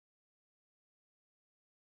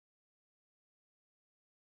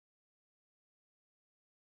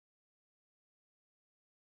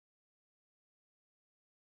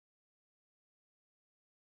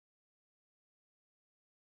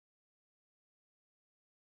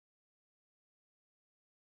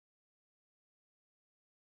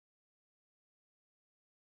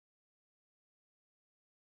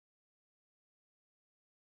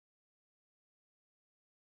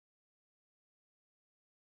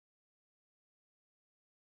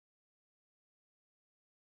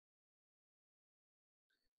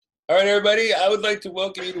All right, everybody, I would like to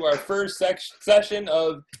welcome you to our first session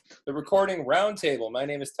of the recording Roundtable. My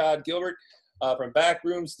name is Todd Gilbert from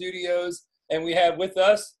Backroom Studios, and we have with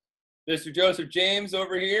us Mr. Joseph James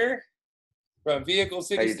over here from Vehicle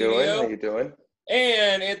City Studio. How you doing?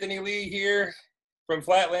 And Anthony Lee here from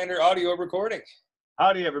Flatlander Audio Recording.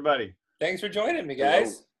 Howdy, everybody. Thanks for joining me,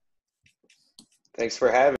 guys. Hello. Thanks for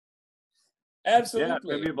having me. Absolutely. Yeah, it's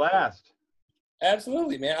going to be a blast.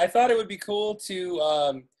 Absolutely, man. I thought it would be cool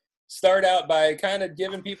to start out by kind of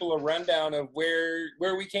giving people a rundown of where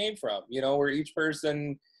we came from, you know, where each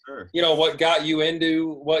person, Sure. you know, what got you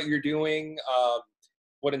into what you're doing,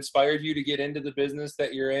 what inspired you to get into the business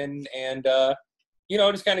that you're in, and, you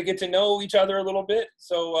know, just kind of get to know each other a little bit.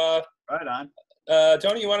 So, Right on.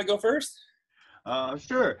 Tony, you want to go first?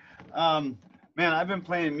 Sure. Man, I've been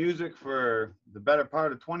playing music for the better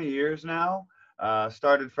part of 20 years now.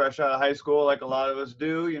 Started fresh out of high school like a lot of us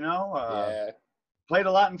do, you know. Yeah. Played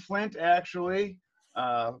a lot in Flint, actually.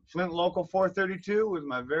 Flint Local 432 was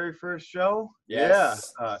my very first show.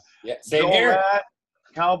 Yes. Yeah. Same Joel here. Rat,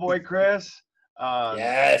 Cowboy Chris.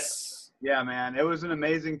 Yes. Yeah, man. It was an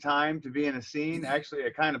amazing time to be in a scene. Actually,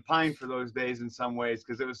 I kind of pined for those days in some ways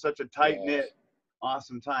because it was such a tight-knit,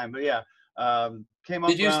 awesome time. But yeah, came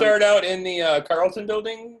up. Did you start out in the Carlton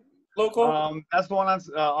building local? That's the one on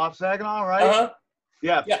off Saginaw, right? Uh-huh.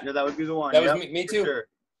 Yeah, that would be the one. That was me too. Sure.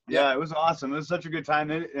 Yeah, it was awesome. It was such a good time.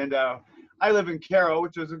 And I live in Caro,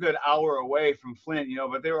 which was a good hour away from Flint, you know,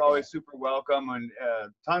 but they were always super welcome, and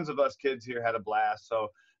tons of us kids here had a blast. So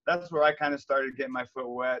that's where I kind of started getting my foot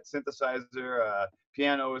wet. Synthesizer,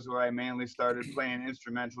 piano is where I mainly started playing,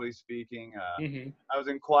 instrumentally speaking. I was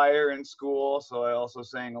in choir in school, so I also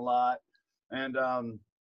sang a lot. And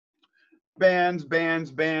bands,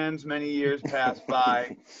 many years passed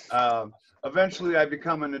by. Eventually I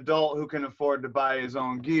become an adult who can afford to buy his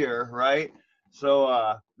own gear, right?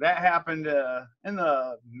 So that happened in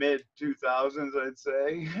the mid 2000s, I'd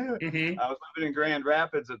say. I was living in Grand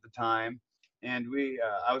Rapids at the time, and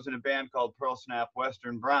I was in a band called Pearl Snap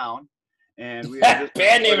Western Brown, and we had this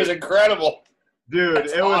band name is incredible, dude.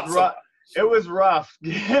 That's awesome. It was rough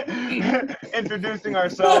introducing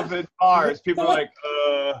ourselves at bars. People were like,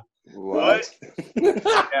 what?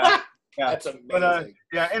 Yeah. That's amazing. But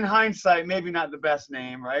yeah, in hindsight, maybe not the best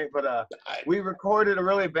name, right? But we recorded a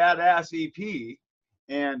really badass EP,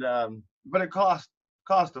 and but it cost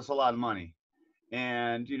us a lot of money,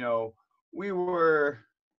 and you know, we were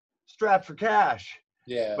strapped for cash.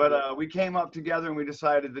 Yeah. But we came up together and we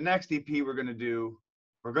decided the next EP we're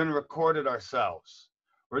gonna record it ourselves.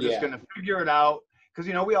 We're just gonna figure it out, because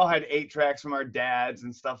you know, we all had 8 tracks from our dads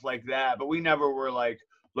and stuff like that, but we never were like,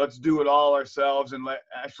 let's do it all ourselves and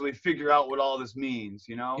actually figure out what all this means,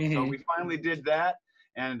 you know? So we finally did that,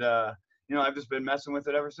 and, you know, I've just been messing with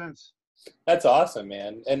it ever since. That's awesome,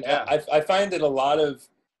 man. And I find that a lot of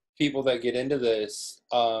people that get into this,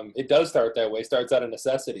 it does start that way, starts out of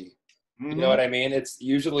necessity. You know what I mean? It's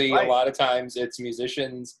usually a lot of times it's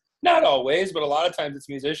musicians, not always, but a lot of times it's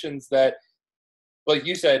musicians that, like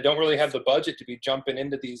you said, don't really have the budget to be jumping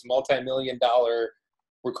into these multi-million-dollar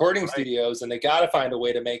recording studios, and they got to find a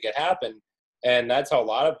way to make it happen. And that's how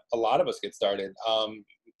a lot of us get started.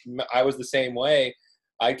 I was the same way.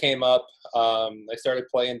 I came up, I started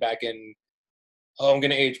playing back in, I'm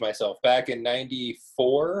going to age myself, back in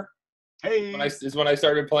 94. Is when I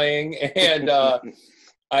started playing. And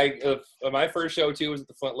my first show too was at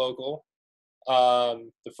the Flint Local.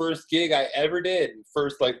 The first gig I ever did,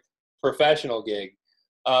 first like professional gig,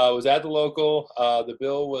 was at the Local. The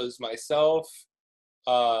bill was myself,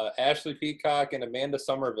 Ashley Peacock, and Amanda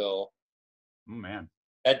Somerville. Oh man,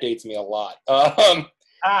 that dates me a lot.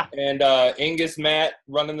 And Angus Matt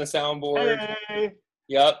running the soundboard. Hey.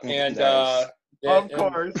 Yep. And nice. Of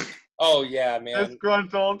course. Oh yeah, man.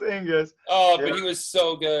 Disgruntled Angus. Oh, but he was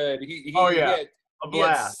so good. He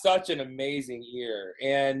had such an amazing ear.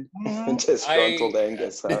 And disgruntled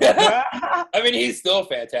Angus. Huh? I mean, he's still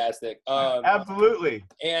fantastic. Absolutely.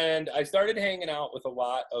 And I started hanging out with a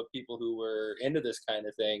lot of people who were into this kind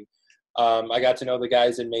of thing. I got to know the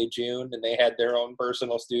guys in May, June, and they had their own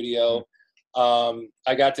personal studio.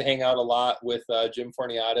 I got to hang out a lot with Jim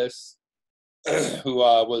Forniatis, who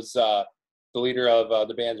was the leader of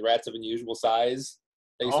the band's Rats of Unusual Size.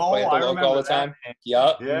 They used to play at the Local all the time.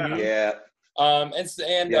 Yep. Yeah. And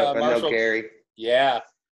Marshall Gary. Yeah.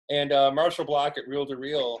 And Marshall Block at Reel to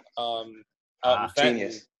Reel out in Fenton.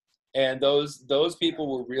 Genius. And those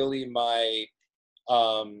people were really my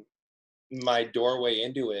my doorway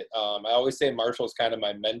into it. I always say Marshall's kind of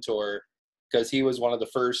my mentor, because he was one of the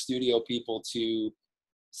first studio people to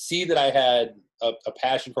see that I had a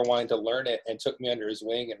passion for wanting to learn it, and took me under his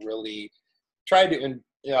wing and really tried to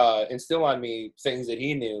instill on me things that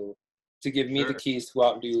he knew to give me the keys to go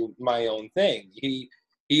out and do my own thing. He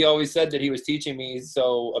always said that he was teaching me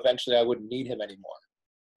so eventually I wouldn't need him anymore.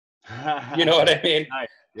 You know what I mean? Nice.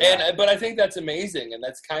 Yeah. But I think that's amazing, and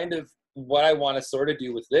that's kind of what I want to sort of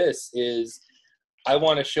do with this is I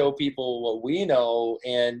want to show people what we know.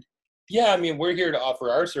 And yeah, I mean, we're here to offer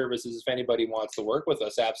our services if anybody wants to work with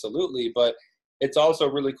us, absolutely. But it's also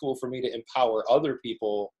really cool for me to empower other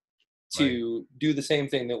people to do the same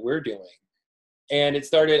thing that we're doing. And it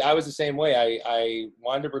started, I was the same way. I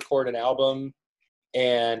wanted to record an album,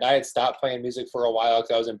 and I had stopped playing music for a while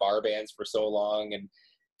because I was in bar bands for so long and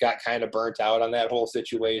got kind of burnt out on that whole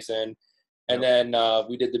situation. And then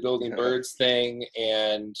we did the Building Birds thing,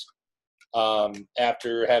 and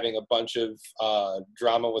after having a bunch of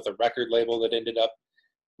drama with a record label that ended up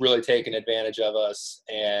really taking advantage of us,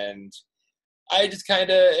 and I just kind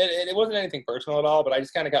of, it wasn't anything personal at all, but I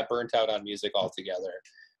just kind of got burnt out on music altogether.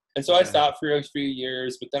 And so I stopped for a few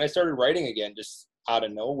years, but then I started writing again just out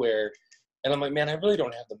of nowhere. And I'm like, man, I really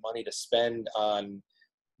don't have the money to spend on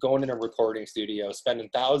going in a recording studio, spending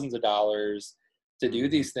thousands of dollars to do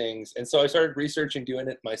these things. And so I started researching doing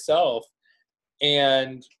it myself.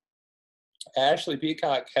 And Ashley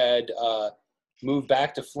Peacock had moved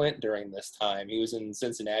back to Flint during this time. He was in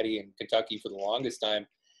Cincinnati and Kentucky for the longest time.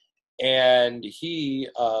 And he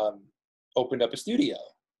opened up a studio,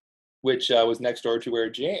 which was next door to where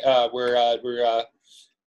Joe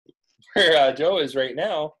is right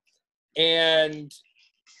now. And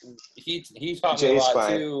he taught me a lot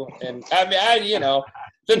too. And I mean,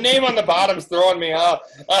 the name on the bottom's throwing me off.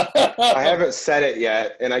 I haven't said it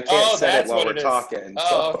yet, and I can't say it while we're talking.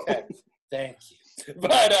 Oh, okay. Thank you.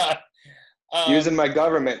 But using my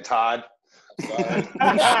government, Todd. Sorry.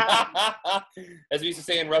 As we used to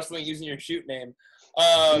say in wrestling, using your shoot name.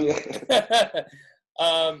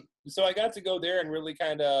 So I got to go there and really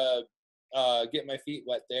kind of get my feet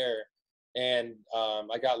wet there. And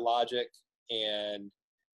I got Logic and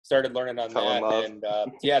started learning on that. And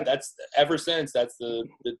that's ever since, that's the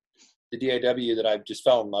DAW that I've just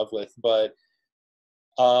fell in love with. But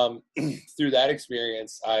through that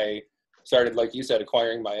experience, I started, like you said,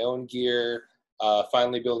 acquiring my own gear,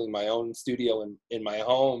 finally building my own studio in my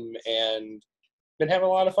home, and been having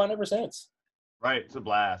a lot of fun ever since. Right, it's a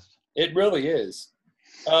blast. It really is.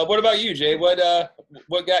 What about you, Jay? What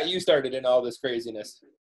got you started in all this craziness?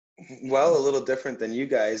 Well, a little different than you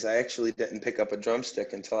guys. I actually didn't pick up a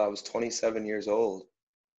drumstick until I was 27 years old.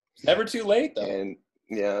 Never too late, though. And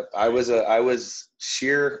yeah, I was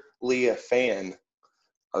sheerly a fan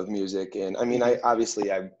of music, and I mean, I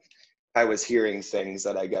was hearing things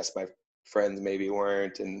that I guess my friends maybe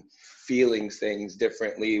weren't, and feeling things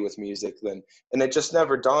differently with music and it just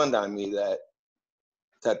never dawned on me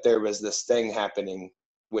that there was this thing happening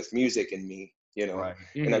with music in me, Right.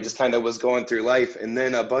 And I just kind of was going through life. And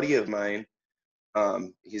then a buddy of mine,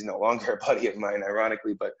 he's no longer a buddy of mine,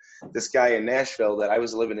 ironically, but this guy in Nashville, that I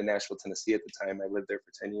was living in Nashville, Tennessee at the time. I lived there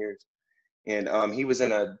for 10 years. And he was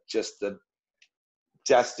in just the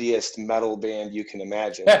deathiest metal band you can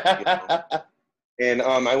imagine. And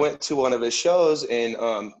I went to one of his shows, and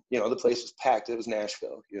the place was packed. It was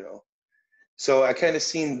Nashville, So I kind of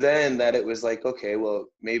seen then that it was like, okay, well,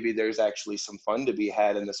 maybe there's actually some fun to be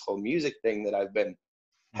had in this whole music thing that I've been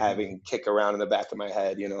having kick around in the back of my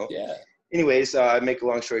head, Yeah. Anyways, make a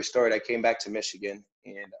long story short, I came back to Michigan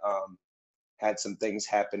and had some things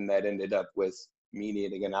happen that ended up with me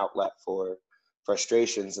needing an outlet for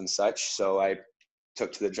frustrations and such. So I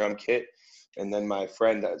took to the drum kit, and then my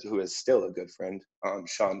friend, who is still a good friend,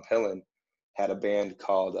 Sean Pillen, had a band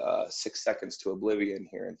called 6 Seconds to Oblivion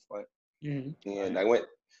here in Flint. Mm-hmm. And I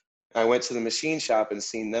went to the machine shop and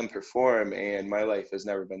seen them perform, and my life has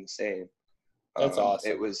never been the same. That's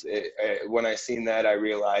awesome. When I seen that, I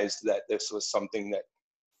realized that this was something that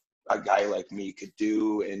a guy like me could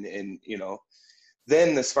do. And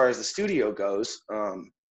then as far as the studio goes,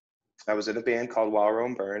 I was in a band called While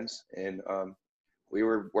Rome Burns, and we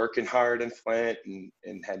were working hard in Flint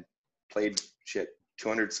and had played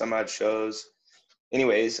 200 some odd shows.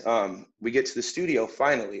 Anyways, we get to the studio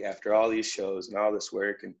finally after all these shows and all this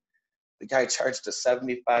work, and the guy charged us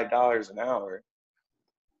 $75 an hour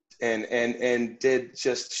and did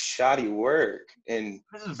just shoddy work. And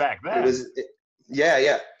this is back then.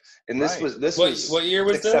 Yeah. And this was what year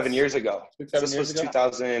was 7 years ago. This was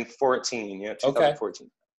 2014. Yeah, 2014.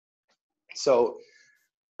 Okay. So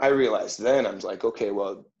I realized then, I was like, okay,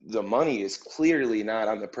 well, the money is clearly not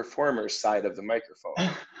on the performer's side of the microphone.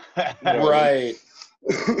 Right.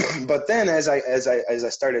 But then as I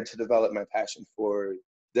started to develop my passion for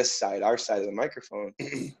this side, our side of the microphone,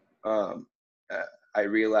 I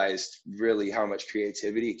realized really how much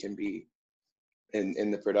creativity can be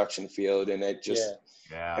in the production field. And it just,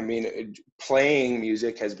 I mean, playing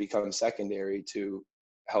music has become secondary to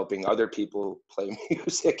helping other people play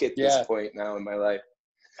music at this point now in my life.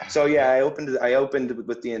 So yeah, I opened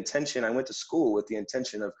with the intention, I went to school with the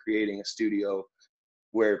intention of creating a studio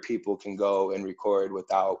where people can go and record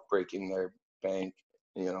without breaking their bank,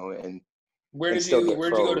 you know, and where'd you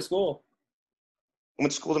go to school? I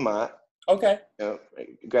went to school to Mott. Okay. You know, I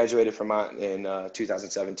graduated from Mott in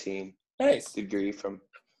 2017. Nice. Degree from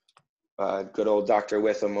good old Dr.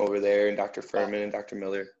 Witham over there, and Dr. Furman and Dr.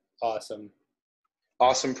 Miller. Awesome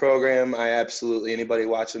program. Anybody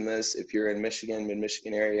watching this, if you're in Michigan,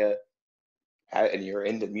 mid-Michigan area, and you're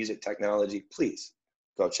into music technology, please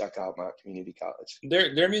go check out Mott Community College.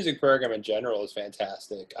 Their music program in general is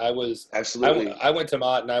fantastic. I went to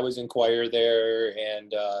Mott and I was in choir there,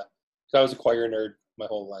 and I was a choir nerd my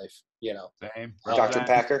whole life, you know. Same. Dr.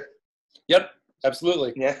 Packer? Yep,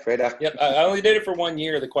 absolutely. Yeah, right on. Yep, I only did it for 1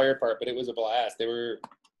 year, the choir part, but it was a blast. They were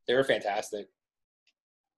fantastic.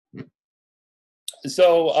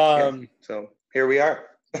 So so here we are.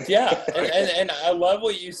 Yeah, and I love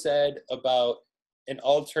what you said about an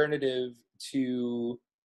alternative to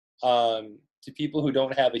people who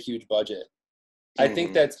don't have a huge budget. I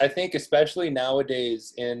think especially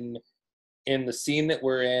nowadays in the scene that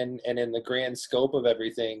we're in and in the grand scope of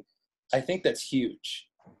everything, I think that's huge.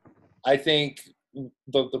 I think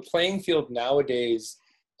the playing field nowadays,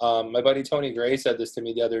 my buddy Tony Gray said this to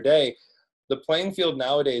me the other day, the playing field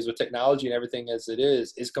nowadays with technology and everything as it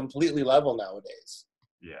is completely level nowadays.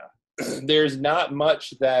 Yeah. There's not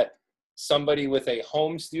much that somebody with a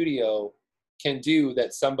home studio can do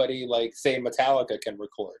that somebody like, say, Metallica can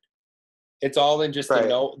record. It's all in just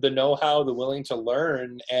the know-how, the willing to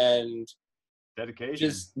learn, and dedication.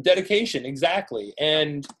 Just dedication, exactly.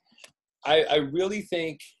 And I really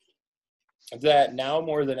think that now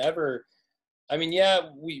more than ever, I mean, yeah,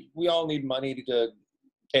 we all need money to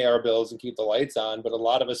pay our bills and keep the lights on, but a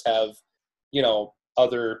lot of us have, you know,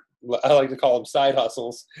 other, I like to call them side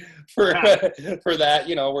hustles for that,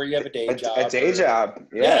 you know, where you have a day job. A day job.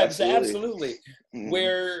 Yeah, absolutely. Mm-hmm.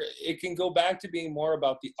 Where it can go back to being more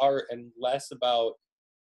about the art and less about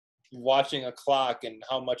watching a clock and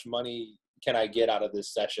how much money can I get out of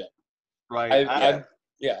this session. Right.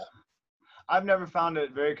 I've never found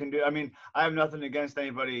it very conducive. I mean, I have nothing against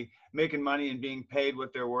anybody making money and being paid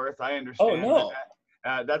what they're worth. I understand. Oh,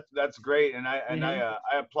 no. That's great, and I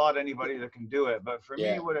applaud anybody that can do it. But for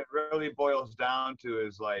me, what it really boils down to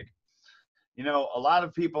is, like, you know, a lot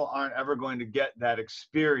of people aren't ever going to get that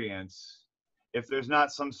experience if there's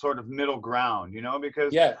not some sort of middle ground, you know,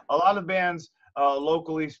 because a lot of bands,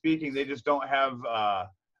 locally speaking, they just don't have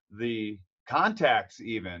the contacts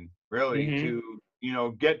even really to, you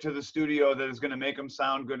know, get to the studio that is going to make them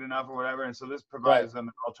sound good enough or whatever. And so this provides them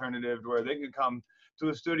an alternative where they can come to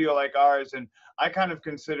a studio like ours. And I kind of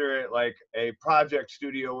consider it like a project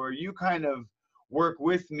studio where you kind of work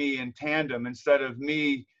with me in tandem instead of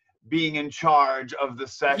me being in charge of the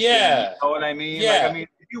session. Yeah. You know what I mean? Yeah. Like, I mean,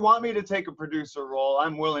 if you want me to take a producer role,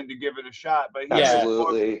 I'm willing to give it a shot. But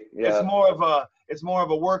absolutely, it's more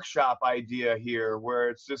of a workshop idea here, where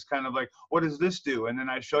it's just kind of like, what does this do? And then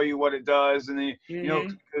I show you what it does, and then you know,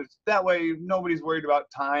 because that way nobody's worried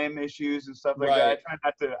about time issues and stuff like that.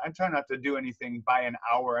 I try not to do anything by an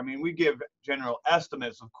hour. I mean, we give general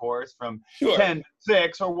estimates, of course, from 10 to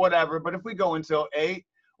 6 or whatever. But if we go until 8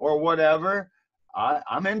 or whatever,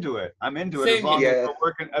 I'm into it. I'm into it as long as we're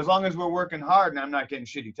working. As long as we're working hard, and I'm not getting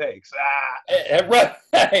shitty takes.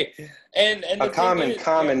 Right. And a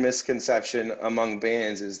common misconception among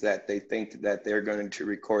bands is that they think that they're going to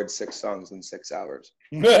record 6 songs in 6 hours,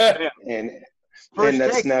 and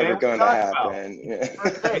that's never going to happen.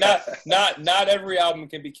 Not every album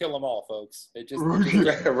can be Kill 'Em All, folks. It just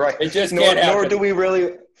right. It just can't happen. Nor do we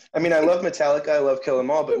really. I mean, I love Metallica, I love Kill 'Em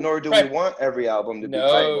All, but nor do we want every album to be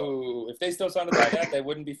Bible. If they still sounded like that, they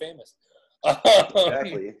wouldn't be famous.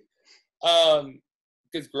 Exactly.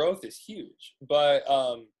 Because growth is huge. But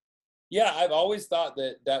I've always thought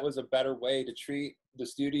that was a better way to treat the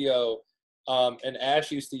studio. And Ash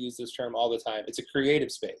used to use this term all the time. It's a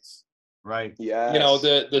creative space. Right. Yeah. You know,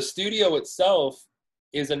 the studio itself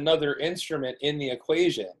is another instrument in the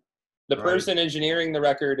equation. The person engineering the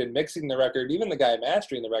record and mixing the record, even the guy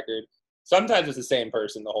mastering the record, sometimes it's the same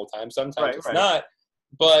person the whole time. Sometimes it's not.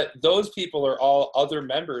 But those people are all other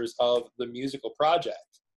members of the musical project.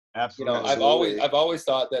 Absolutely. You know, I've always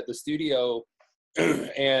thought that the studio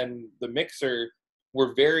and the mixer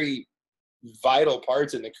were very vital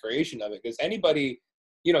parts in the creation of it, because anybody,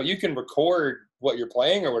 you know, you can record what you're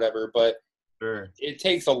playing or whatever, but Sure. it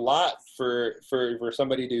takes a lot for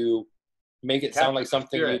somebody to make it sound like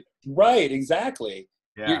something. Right, exactly.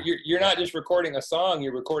 Yeah. You're not just recording a song,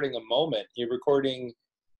 you're recording a moment. You're recording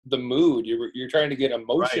the mood. You're trying to get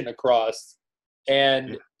emotion across.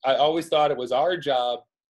 And I always thought it was our job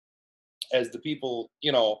as the people,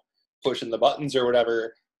 you know, pushing the buttons or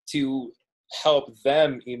whatever, to help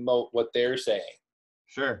them emote what they're saying.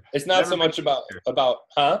 Sure. It's not so much about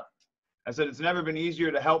huh? I said it's never been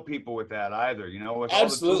easier to help people with that either. You know, with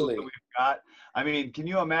Absolutely. all the tools that we've got. I mean, can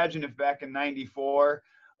you imagine if back in '94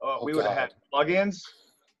 we would have had plugins?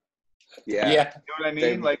 Yeah. You know what I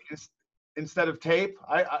mean? Like instead of tape,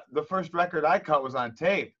 the first record I cut was on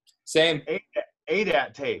tape. Same.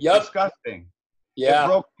 8-at tape. Yep. Disgusting. Yeah. It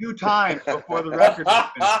broke 2 times before the record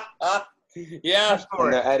was finished. Yeah.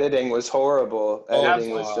 And the editing was horrible.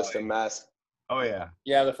 Editing was just a mess. Oh yeah.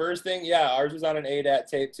 Yeah, the first thing, ours was on an 8-at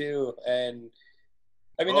tape too, and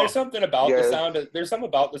I mean, there's something about the sound. There's something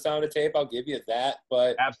about the sound of tape. I'll give you that,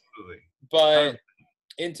 but absolutely. But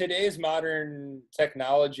in today's modern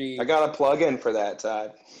technology, I got a plug-in for that,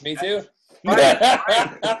 Todd. Me too. We'll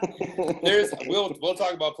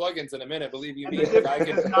talk about plugins in a minute. Believe you me, I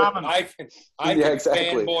can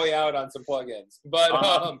fanboy out on some plugins, but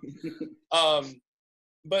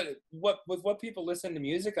what people listen to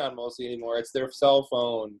music on mostly anymore, it's their cell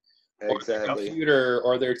phone or their computer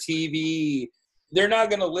or their TV. They're not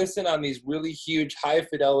going to listen on these really huge high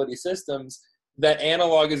fidelity systems that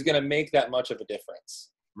analog is going to make that much of a difference.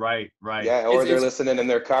 Right. Yeah, or they're listening in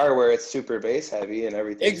their car where it's super bass heavy and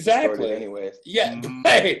everything's distorted anyways. Yeah,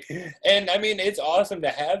 right. And I mean, it's awesome to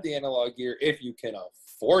have the analog gear if you can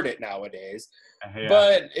afford it nowadays. Yeah.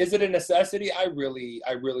 But is it a necessity? I don't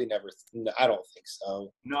think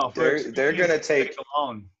so. No, they're gonna take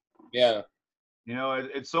alone. Yeah. You know,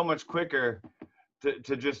 it's so much quicker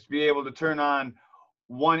to just be able to turn on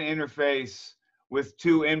one interface with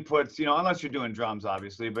 2 inputs, you know, unless you're doing drums,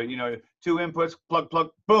 obviously, but, you know, 2 inputs, plug,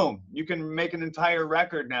 boom. You can make an entire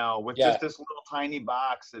record now with just this little tiny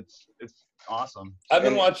box. It's awesome. I've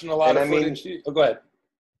been watching a lot of footage. Go ahead.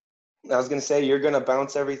 I was going to say, you're going to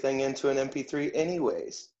bounce everything into an MP3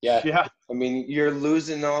 anyways. Yeah. I mean, you're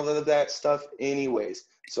losing all of that stuff anyways.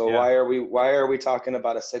 So why are we talking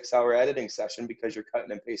about a 6-hour editing session because you're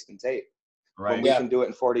cutting and pasting tape? Right. When we can do it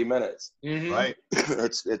in 40 minutes. Mm-hmm. Right.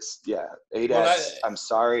 It's 8X. I'm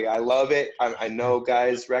sorry. I love it. I know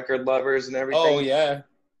guys, record lovers and everything. Oh yeah.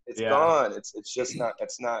 It's gone. It's just not,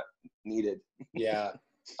 that's not needed. Yeah.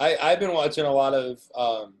 I've been watching a lot of,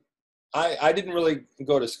 I didn't really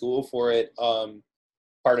go to school for it.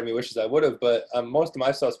 Part of me wishes I would have, but most of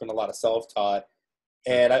my stuff's been a lot of self-taught.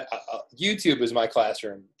 And YouTube is my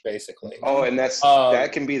classroom, basically. Oh, and that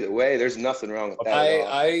can be the way. There's nothing wrong with that.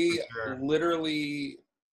 I literally,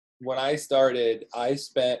 when I started, I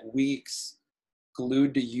spent weeks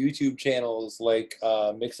glued to YouTube channels like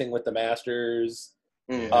Mixing with the Masters.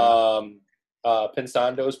 Mm-hmm.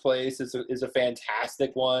 Pensando's Place is a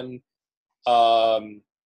fantastic one. The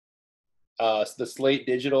Slate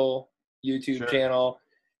Digital YouTube channel.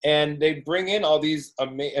 And they bring in all these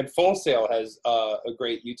and Full Sail has a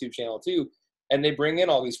great YouTube channel too. And they bring in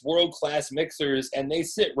all these world-class mixers, and they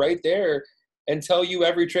sit right there and tell you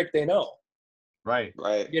every trick they know. Right.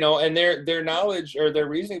 You know, and their knowledge or their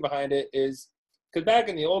reasoning behind it is because back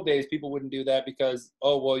in the old days, people wouldn't do that because,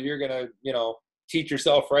 you're gonna, teach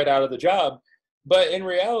yourself right out of the job. But in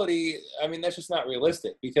reality, I mean, that's just not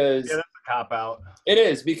realistic because that's a cop out. It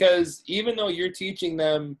is, because even though you're teaching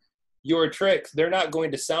them your tricks, they're not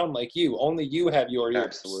going to sound like you. Only you have your ears.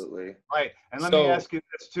 Absolutely. Right. And let me ask you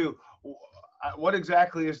this too. What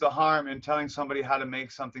exactly is the harm in telling somebody how to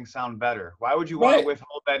make something sound better? Why would you want to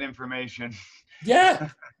withhold that information? Yeah,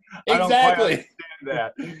 exactly. I don't quite understand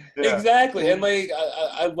that. Yeah. Exactly. And like,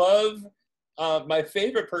 I love, my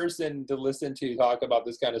favorite person to listen to talk about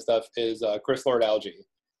this kind of stuff is Chris Lord-Alge,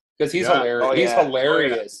 because he's hilarious. Oh, yeah. He's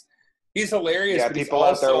hilarious. He's hilarious. Yeah, but people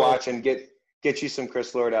out there watching, get you some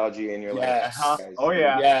Chris Lord-Alge and you're like, oh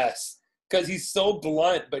yeah. Yes. Because he's so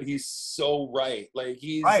blunt, but he's so right. Like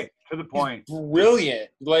he's right to the point. Brilliant.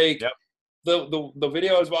 Like the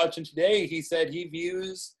video I was watching today, he said he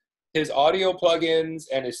views his audio plugins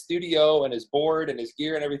and his studio and his board and his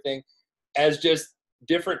gear and everything as just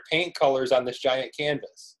different paint colors on this giant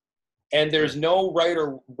canvas. And there's no right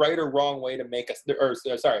or wrong way to make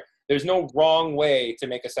there's no wrong way to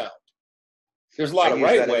make a sound. There's a lot of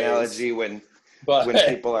right ways. Analogy when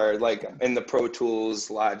people are like in the Pro Tools,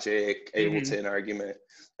 Logic, Ableton argument,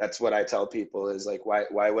 that's what I tell people is like,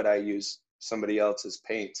 why would I use somebody else's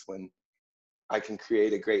paints when I can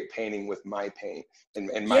create a great painting with my paint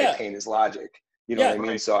and my paint is Logic. You know what I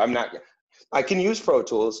mean? So I can use Pro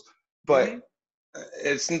Tools, but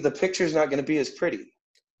it's the picture's not going to be as pretty.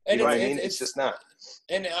 You know what I mean? It's just not.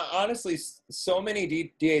 And honestly, so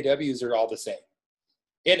many DAWs are all the same,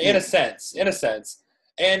 in a sense.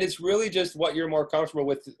 And it's really just what you're more comfortable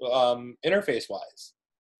with interface wise.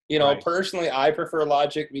 You know, personally, I prefer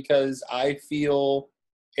Logic because I feel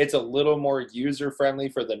it's a little more user friendly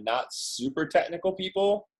for the not super technical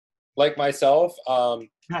people like myself. You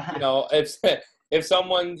know, if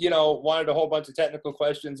someone, you know, wanted a whole bunch of technical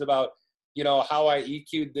questions about, you know, how I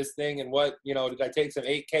EQ'd this thing and what, you know, did I take some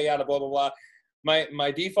 8K out of blah, blah, blah.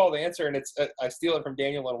 My default answer, and it's I steal it from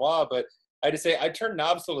Daniel Lanois, but I just say I turn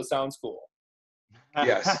knobs till it sounds cool.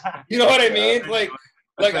 Yes. You know what I mean? Like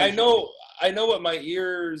I know what my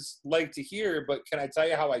ears like to hear, but can I tell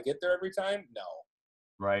you how I get there every time? No.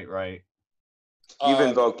 Right. You've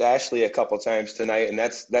invoked Ashley a couple times tonight, and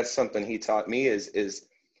that's something he taught me is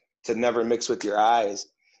to never mix with your eyes.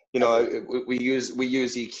 You know, we use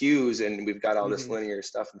EQs, and we've got all this linear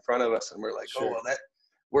stuff in front of us, and we're like, oh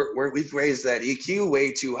well, we've raised that EQ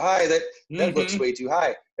way too high. That looks way too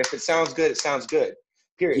high. If it sounds good, it sounds good.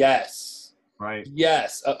 Period. Yes. Right.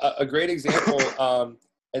 Yes. A great example,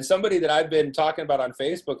 and somebody that I've been talking about on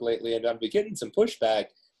Facebook lately, and I've been getting some pushback,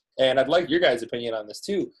 and I'd like your guys' opinion on this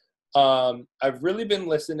too. I've really been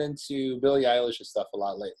listening to Billie Eilish's stuff a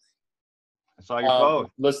lot lately. I saw your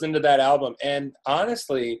post. Listening to that album, and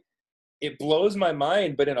honestly, it blows my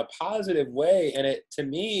mind, but in a positive way. And it, to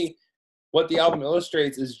me, what the album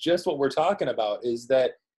illustrates is just what we're talking about, is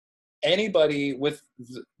that anybody with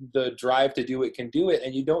the drive to do it can do it,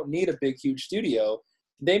 and you don't need a big, huge studio.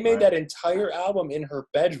 They made that entire album in her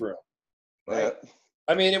bedroom. Right?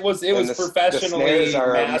 I mean, it was professionally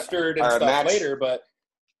mastered and stuff later, but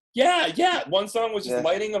yeah. One song was just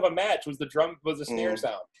lighting of a match, was the snare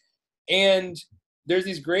sound. And there's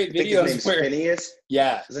these great videos his name's Phineas?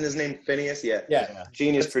 Yeah. Isn't his name Phineas? Yeah.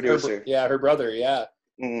 Genius producer. Her brother, yeah.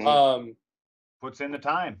 Puts in the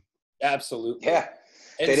time. Absolutely. Yeah.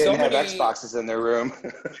 And they didn't have Xboxes in their room.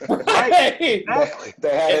 Right. Exactly.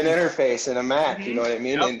 They had an interface and a Mac, you know what I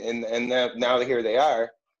mean? Yep. And now here they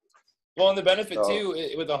are. Well, and the benefit too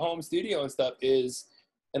with a home studio and stuff is,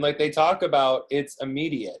 and like they talk about, it's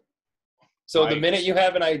immediate. So the minute you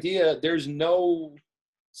have an idea, there's no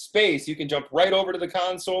space. You can jump right over to the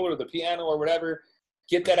console or the piano or whatever,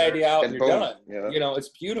 get that idea out, and you're done. Yeah. You know, it's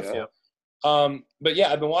beautiful. Yeah. But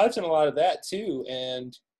yeah, I've been watching a lot of that too,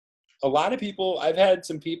 and a lot of people, I've had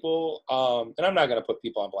some people, and I'm not going to put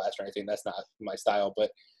people on blast or anything, that's not my style,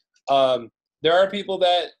 but there are people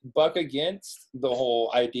that buck against the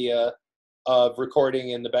whole idea of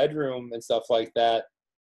recording in the bedroom and stuff like that,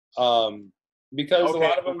 because a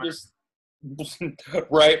lot of them just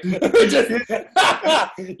right.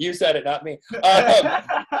 You said it, not me.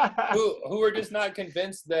 Who are just not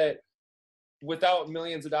convinced that without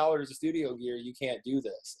millions of dollars of studio gear, you can't do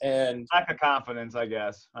this. And lack of confidence, I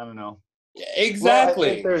guess. I don't know. Exactly.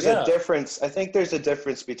 Well, I think there's a difference. I think there's a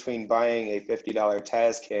difference between buying a $50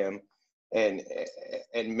 Tascam and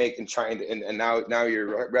now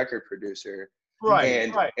you're a record producer,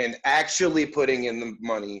 and actually putting in the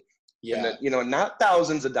money. Yeah. Not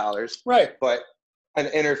thousands of dollars. Right. But an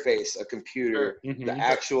interface, a computer, the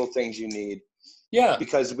actual things you need. Yeah.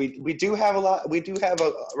 Because we do have a lot. We do have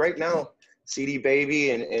right now. CD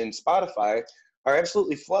Baby and Spotify are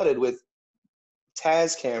absolutely flooded with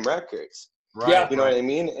Tascam records. Right. Yeah. You know what I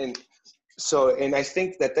mean? And I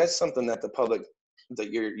think that's something that the public,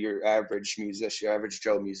 that your average musician, your average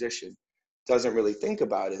Joe musician doesn't really think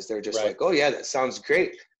about, is they're just like, oh yeah, that sounds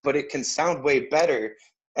great, but it can sound way better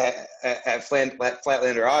at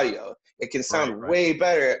Flatlander Audio. It can sound way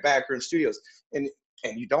better at Backroom Studios. And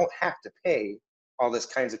you don't have to pay all this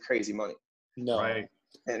kinds of crazy money. No. Right.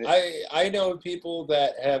 And I know people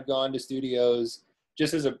that have gone to studios,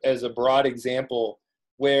 just as a broad example,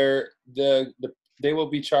 where they will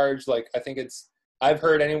be charged, like, I think I've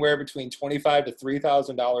heard anywhere between $25,000 to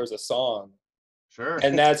 $3,000 a song. Sure.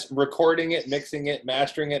 And that's recording it, mixing it,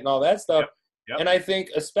 mastering it, and all that stuff. Yep. And I think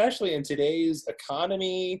especially in today's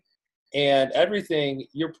economy and everything,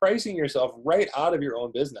 you're pricing yourself right out of your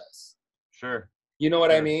own business. Sure. You know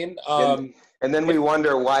what I mean? And then we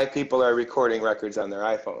wonder why people are recording records on their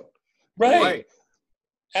iPhone. Right.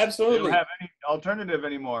 Absolutely. They don't have any alternative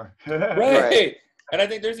anymore. Right. And I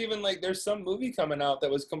think there's some movie coming out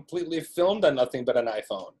that was completely filmed on nothing but an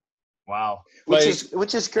iPhone. Wow.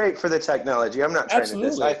 Which is great for the technology. I'm not trying to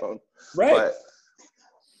diss iPhone. Right.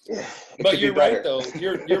 But you're right though.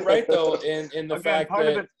 You're right though in the fact part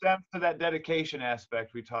that of it stems to that dedication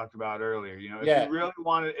aspect we talked about earlier.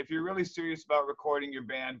 If you're really serious about recording your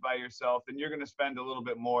band by yourself, then you're going to spend a little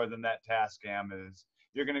bit more than that Tascam is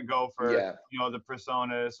you're going to go for, you know, the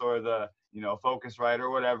PreSonus or the, you know, Focusrite or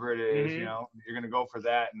whatever it is, you know, you're going to go for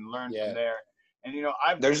that and learn from there. And, you know,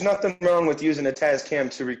 there's nothing wrong with using a Tascam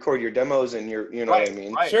to record your demos and your, you know what I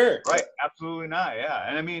mean? Sure. Right. Absolutely not. Yeah.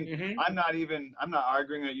 And I mean, I'm not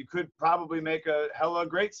arguing that you could probably make a hella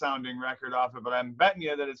great sounding record off it, but I'm betting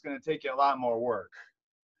you that it's going to take you a lot more work.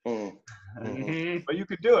 But you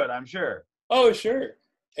could do it, I'm sure. Oh, sure.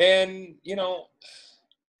 And, you know,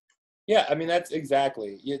 yeah, I mean, that's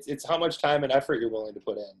exactly, it's how much time and effort you're willing to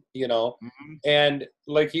put in, you know? And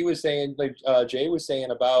like he was saying, like Jay was saying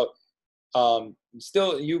about,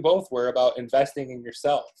 still you both were about investing in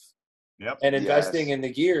yourself and investing in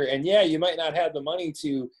the gear. And yeah, you might not have the money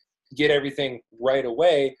to get everything right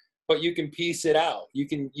away, but you can piece it out. You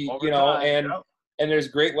can, you know, and there's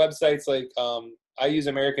great websites like, I use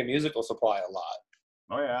American Musical Supply a lot.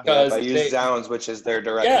 Oh yeah. Because I use Zounds, which is their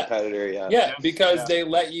direct competitor. Because they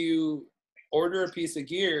let you order a piece of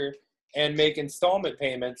gear and make installment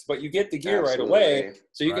payments, but you get the gear right away,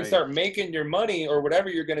 so you can start making your money or whatever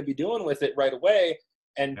you're going to be doing with it right away,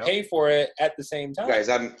 and pay for it at the same time. Guys,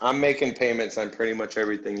 I'm making payments on pretty much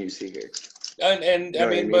everything you see here. And I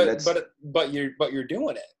mean, but you're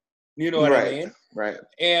doing it. You know what I mean? Right.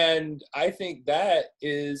 And I think that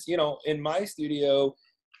is, you know, in my studio,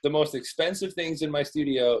 the most expensive things in my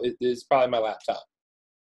studio is probably my laptop.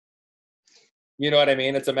 You know what I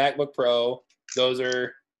mean? It's a MacBook Pro. Those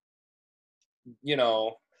are, you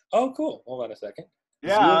know, oh, cool. Hold on a second.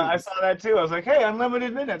 Yeah, I saw that too. I was like, hey,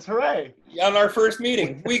 unlimited minutes. Hooray. On our first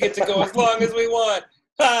meeting, we get to go as long as we want.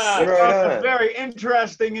 Very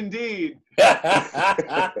interesting indeed.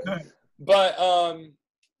 But,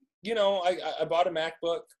 you know, I bought a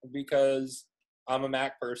MacBook because I'm a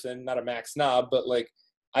Mac person, not a Mac snob, but like,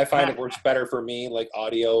 I find it works better for me, like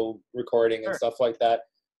audio recording and stuff like that.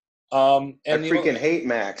 And I freaking hate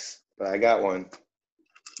Macs, but I got one.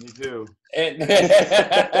 Me too. And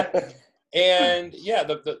and yeah,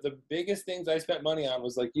 the biggest things I spent money on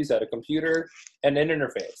was, like you said, a computer and an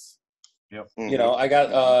interface. You know, I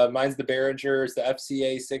got mine's the Behringer, it's the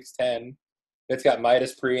FCA 610. It's got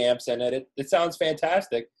Midas preamps in it. It sounds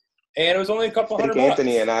fantastic. And it was only a couple $100.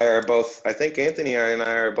 Anthony and I are both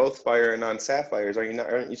firing on Sapphires.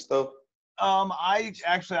 Aren't you still? I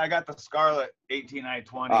got the Scarlett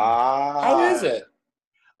 18i20. How is it?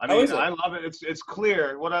 I mean, I love it. It's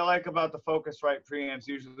clear. What I like about the Focusrite preamps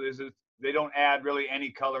usually is they don't add really any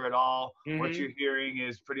color at all. What you're hearing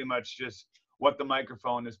is pretty much just what the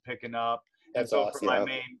microphone is picking up. That's and so awesome.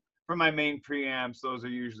 for my main preamps, those are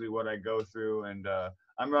usually what I go through. And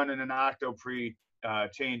I'm running an Octo pre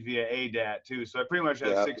change via ADAT too, so I pretty much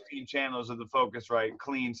have 16 channels of the Focusrite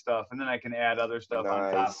clean stuff, and then I can add other stuff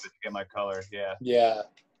on top of it to get my color.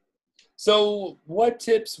 So what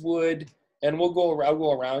tips would, and I'll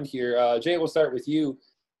go around here, Jay, we'll start with you.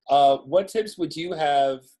 What tips would you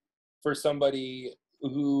have for somebody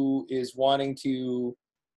who is wanting to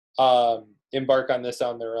embark on this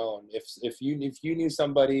on their own? If you knew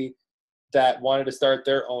somebody that wanted to start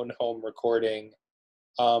their own home recording,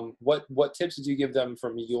 what tips would you give them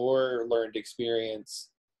from your learned experience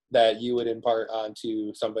that you would impart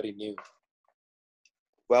onto somebody new?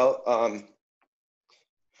 Well,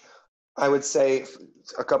 I would say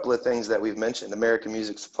a couple of things that we've mentioned. American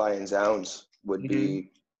Music Supply and Zounds would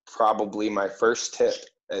be probably my first tip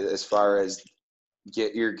as far as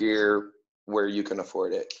get your gear where you can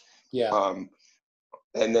afford it.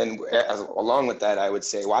 And then along with that, I would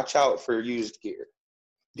say watch out for used gear.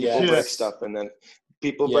 People break stuff, and then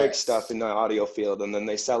people break stuff in the audio field, and then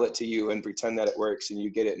they sell it to you and pretend that it works, and you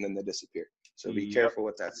get it, and then they disappear. So be careful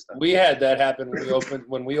with that stuff. We had that happen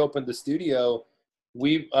when we opened the studio.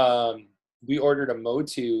 We ordered a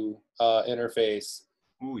Motu interface,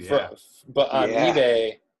 but on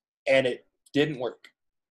eBay, and it didn't work.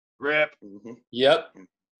 Rip. Yep.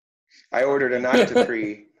 I ordered an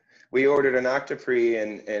Octapre. We ordered an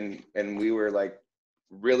Octapre, and we were like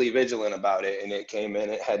really vigilant about it, and it came in.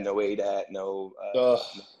 It had no ADAT, no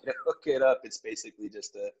hook it up. It's basically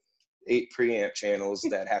just 8 preamp channels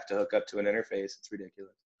that have to hook up to an interface. It's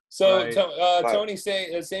ridiculous. So Tony,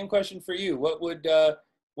 say the same question for you.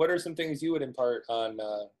 What are some things you would impart on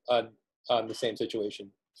the same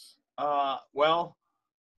situation? Well,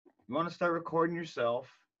 you want to start recording yourself.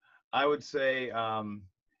 I would say,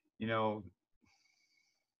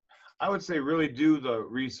 really do the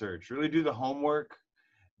research, really do the homework,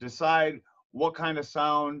 decide what kind of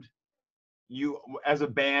sound you as a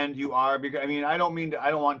band you are, because I mean, I don't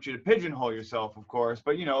want you to pigeonhole yourself, of course,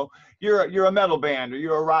 but you're a metal band, or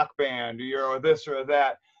you're a rock band, or you're this or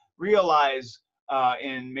that. Realize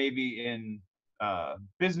in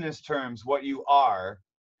business terms what you are,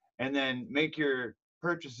 and then make your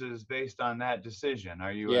purchases based on that decision?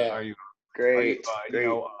 Are you Great. you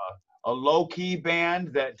know, a low-key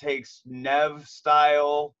band that takes Nev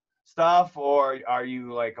style stuff, or are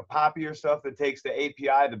you like a poppier stuff that takes the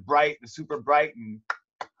API, the super bright, and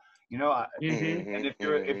you know, and if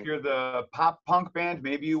you're the pop punk band,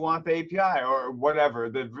 maybe you want the API or whatever,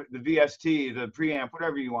 the VST, the preamp,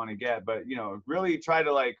 whatever you want to get. But you know, really try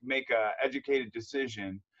to like make a educated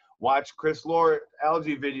decision. Watch Chris Lord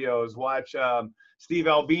Algae videos. Watch Steve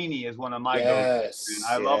Albini is one of my go-tos.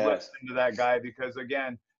 I love listening to that guy because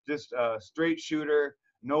again, just a straight shooter,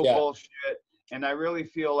 no bullshit. And I really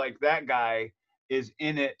feel like that guy is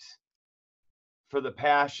in it for the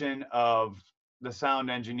passion of the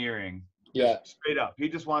sound engineering. Straight up. He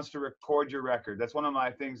just wants to record your record. That's one of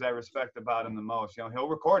my things I respect about him the most. You know, he'll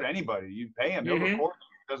record anybody. You pay him, he'll record you.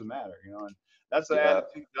 It doesn't matter, you know. And that's the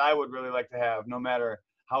attitude that I would really like to have, no matter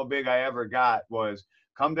how big I ever got, was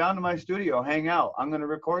come down to my studio, hang out. I'm going to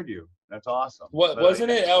record you. That's awesome. Wasn't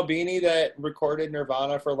it Albini that recorded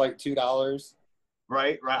Nirvana for like $2?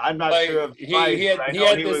 Right. I'm not sure of he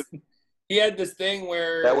had this thing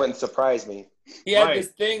where that wouldn't surprise me. He had this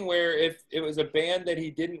thing where if it was a band that he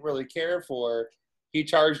didn't really care for, he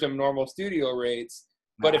charged them normal studio rates.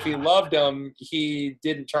 But if he loved them, he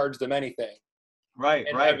didn't charge them anything. Right.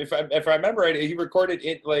 If I remember right, he recorded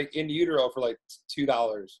it like In Utero for like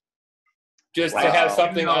 $2, just to have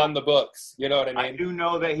something on the books. You know what I mean? I do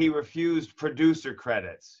know that he refused producer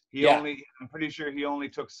credits. I'm pretty sure he only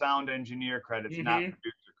took sound engineer credits, not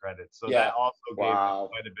producer credits. So that also gave him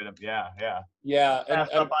quite a bit of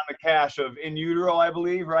passed up on the cash of In Utero, I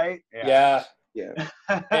believe, right? Yeah.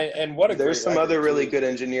 And what a there's some other really good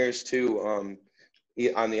engineers too.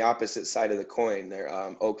 On the opposite side of the coin, there,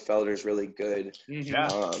 Oak Felder's really good. You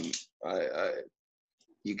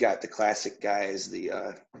got the classic guys.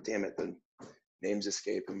 The the name's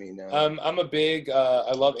escaping me now. I'm a big.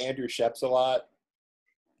 I love Andrew Sheps a lot.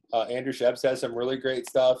 Andrew Sheps has some really great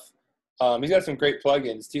stuff. He's got some great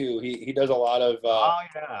plugins too. He does a lot of.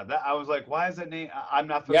 I was like, why is that name? I'm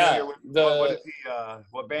not familiar with. What is he?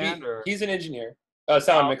 What band? He's an engineer,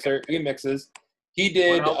 sound mixer. He mixes. He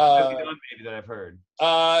did. What else has he done, maybe that I've heard?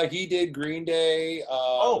 He did Green Day.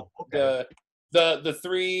 Okay. The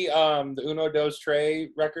three the Uno Dos Tres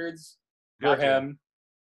records for him.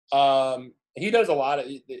 He does a lot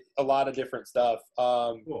of different stuff.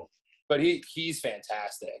 Cool. But he's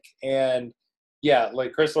fantastic. And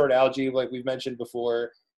like Chris Lord Algae, like we've mentioned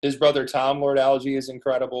before, his brother Tom Lord Algae is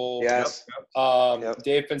incredible. Yes.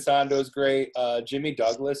 Dave Pensando is great. Jimmy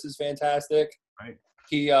Douglas is fantastic. Right.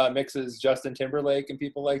 He mixes Justin Timberlake and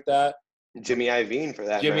people like that. Jimmy Iovine for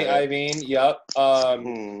that. Jimmy Iovine, yep.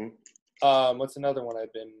 What's another one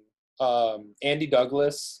I've been? Andy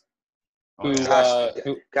Douglas.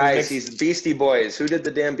 Guys, he's Beastie Boys. Who did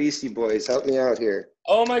the damn Beastie Boys? Help me out here.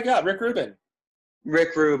 Oh my God, Rick Rubin.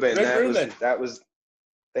 That was.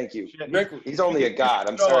 Thank you. He's only a god.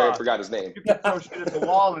 I'm sorry I forgot his name. You can throw shit at the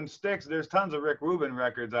wall and sticks. There's tons of Rick Rubin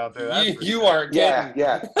records out there. You aren't kidding.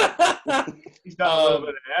 Yeah. He's done a little bit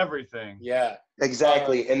of everything. Yeah.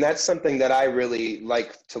 Exactly. And that's something that I really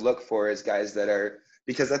like to look for is guys that are,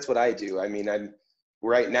 because that's what I do. I mean,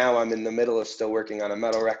 right now I'm in the middle of still working on a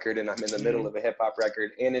metal record, and I'm in the middle of a hip hop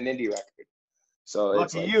record and an indie record. So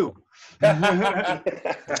lucky you.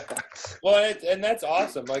 Well, and that's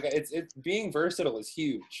awesome. Like it's being versatile is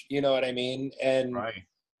huge. You know what I mean? And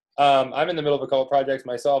I'm in the middle of a couple projects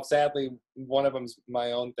myself. Sadly, one of them's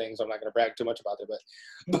my own thing, so I'm not going to brag too much about it.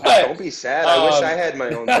 But don't be sad. I wish I had my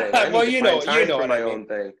own thing. Well, you know my own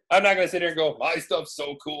thing. I'm not going to sit here and go, my stuff's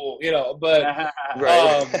so cool, you know. But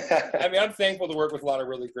right. I mean, I'm thankful to work with a lot of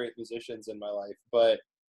really great musicians in my life.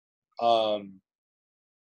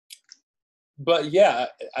 But yeah,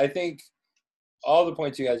 I think all the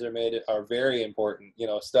points you guys have made are very important. You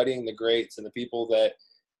know, studying the greats and the people that,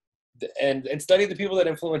 and study the people that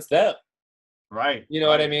influence them. Right. You know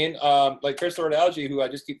what I mean? Like Chris Lord Algae, who I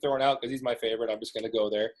just keep throwing out because he's my favorite. I'm just going to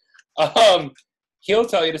go there. He'll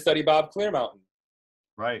tell you to study Bob Clearmountain.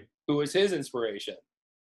 Right. Who was his inspiration.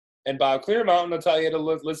 And Bob Clearmountain will tell you to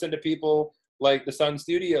listen to people like the Sun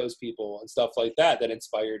Studios people and stuff like that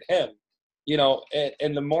inspired him. You know,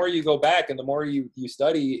 and the more you go back and the more you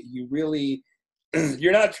study, you really,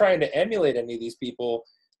 you're not trying to emulate any of these people,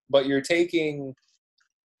 but you're taking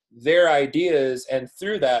their ideas and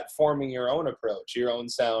through that forming your own approach, your own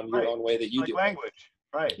sound, your own way that you do language.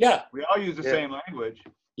 Right. Yeah. We all use the same language.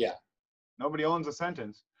 Yeah. Nobody owns a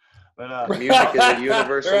sentence. But music is a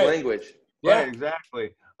universal language. Right, exactly.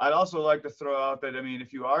 I'd also like to throw out that, I mean,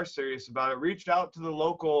 if you are serious about it, reach out to the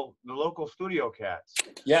local studio cats.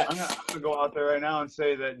 Yes. I'm gonna go out there right now and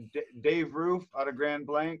say that Dave Roof out of Grand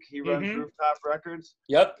Blanc, he runs Rooftop Records.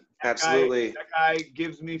 Yep. Absolutely. That guy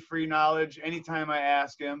gives me free knowledge anytime I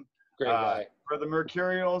ask him. Great guy. For the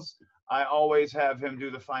Mercurials, I always have him do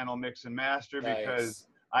the final mix and master because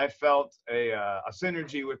I felt a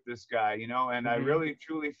synergy with this guy, you know, and I really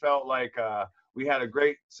truly felt like we had a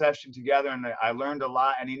great session together, and I learned a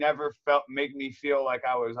lot, and he never make me feel like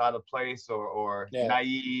I was out of place or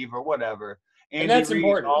naive or whatever. And that's Reed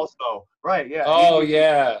important. Also, right? Yeah. Oh,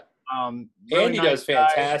 yeah. Really Andy nice does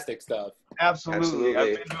fantastic stuff. Absolutely.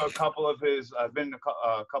 I've been to a couple of his. I've been to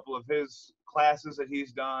a couple of his classes that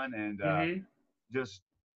he's done, and just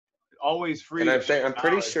always free. And I'm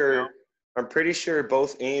pretty sure. You know? I'm pretty sure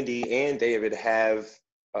both Andy and David have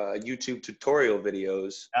YouTube tutorial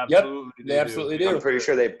videos. Absolutely. Yep, they absolutely do. I'm pretty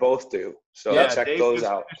sure they both do. So check Dave those just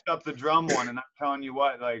out. Finished up the drum one, and I'm telling you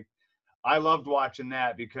what, like, I loved watching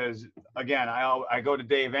that because, again, I go to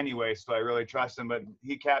Dave anyway, so I really trust him. But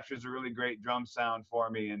he captures a really great drum sound for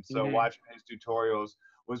me, and so watching his tutorials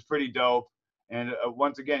was pretty dope. And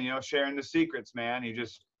once again, you know, sharing the secrets, man. He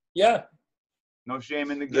just no shame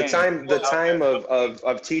in the game. The time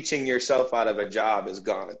of teaching yourself out of a job is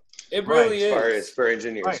gone. It really is. As far as for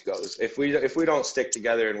engineers goes, if we don't stick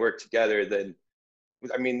together and work together, then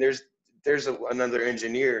I mean, there's another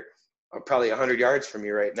engineer probably 100 yards from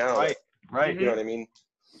you right now. Right. You know what I mean?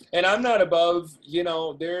 And I'm not above, you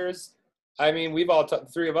know, we've all,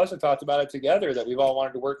 three of us have talked about it together, that we've all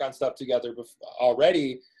wanted to work on stuff together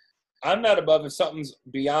already. I'm not above if something's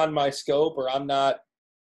beyond my scope or I'm not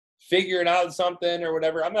figuring out something or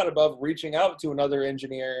whatever. I'm not above reaching out to another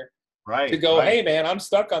engineer to go, hey man, I'm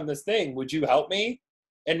stuck on this thing. Would you help me?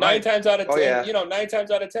 And 9 times out of 10, you know, 9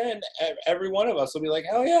 times out of 10, every one of us will be like,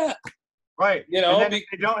 hell yeah. Right. You know, and then if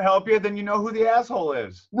they don't help you, then you know who the asshole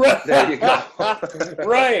is. Right. There you go.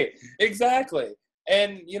 Right. Exactly.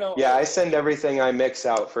 And, you know. Yeah, I send everything I mix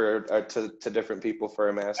out to different people for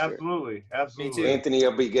a master. Absolutely. Me too. Anthony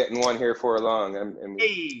will be getting one here for long.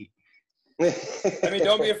 Hey. I mean,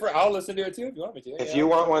 don't be afraid. I'll listen to it too if you want me to. If you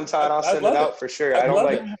want one, Todd, I'll send it out for sure. I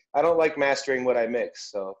don't like mastering what I mix,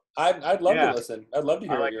 so I'd love to listen. I'd love to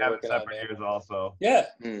hear what you're working on, man. Years also. Yeah.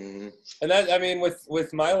 Mm-hmm. And that, I mean,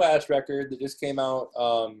 with my last record that just came out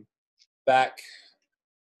back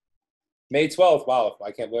May 12th. Wow, I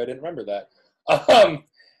can't believe I didn't remember that.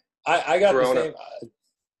 I got Corona.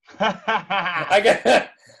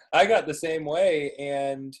 I got the same way,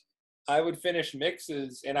 and I would finish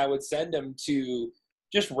mixes and I would send them to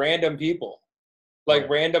just random people, like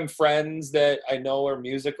random friends that I know are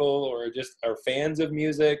musical or just are fans of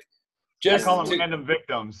music. Just I call them random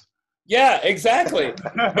victims. Yeah, exactly.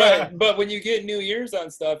 but when you get new ears on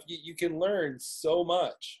stuff, you can learn so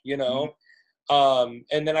much, you know.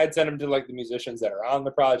 And then I'd send them to like the musicians that are on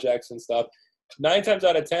the projects and stuff. 9 times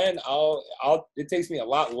out of 10, it takes me a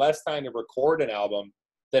lot less time to record an album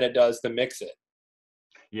than it does to mix it.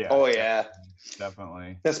 Yeah. Oh yeah.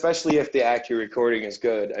 Definitely. Especially if the accurate recording is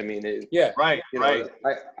good. I mean, right.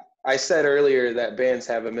 I said earlier that bands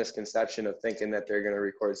have a misconception of thinking that they're going to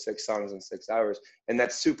record 6 songs in 6 hours, and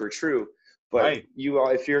that's super true. But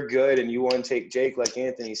if you're good and you want to take Jake, like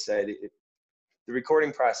Anthony said, the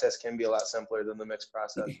recording process can be a lot simpler than the mix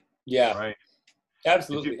process. Yeah. Right.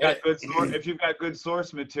 Absolutely. If you've got good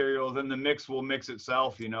source material, then the mix will mix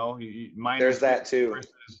itself, you know. There's that too.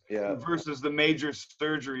 Versus the major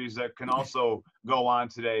surgeries that can also go on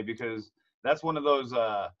today, because that's one of those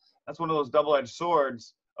double-edged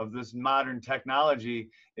swords of this modern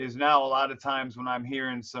technology. Is now a lot of times when I'm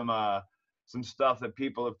hearing some stuff that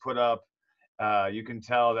people have put up, you can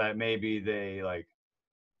tell that maybe they like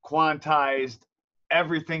quantized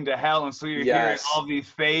everything to hell, and so you're hearing all these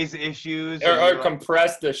phase issues or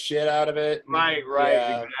compress the shit out of it. Right,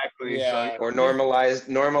 exactly. Yeah. Or normalized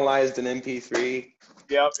an MP3.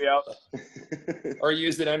 Yep. Or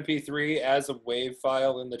used an MP3 as a WAV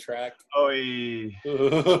file in the track.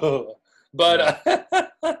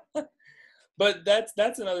 But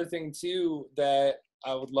that's another thing too that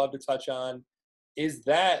I would love to touch on, is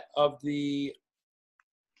that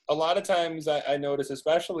a lot of times I notice,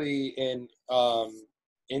 especially in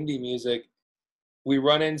indie music, we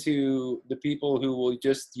run into the people who will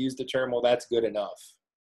just use the term, well, that's good enough.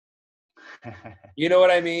 You know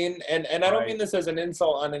what I mean? And I don't mean this as an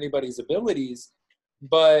insult on anybody's abilities,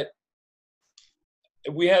 but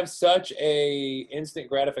we have such a instant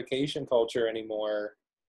gratification culture anymore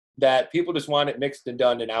that people just want it mixed and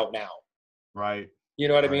done and out now. Right. You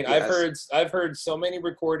know what I mean? Yes. I've heard so many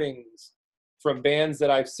recordings from bands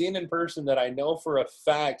that I've seen in person that I know for a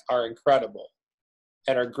fact are incredible.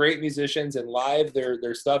 and are great musicians, and live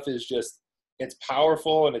their stuff is just, it's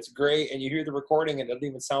powerful and it's great, and you hear the recording and it doesn't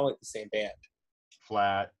even sound like the same band.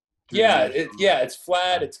 Flat. Yeah, it's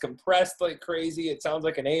flat, it's compressed like crazy, it sounds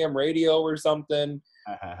like an AM radio or something.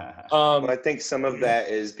 Well, I think some of that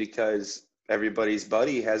is because everybody's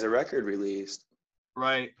buddy has a record released.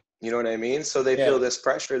 Right. You know what I mean? So they feel this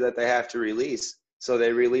pressure that they have to release. So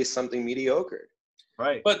they release something mediocre.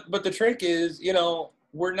 Right. But the trick is, you know,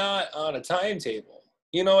 we're not on a timetable.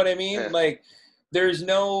 You know what I mean? Yeah. Like, there's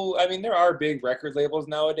no, I mean, there are big record labels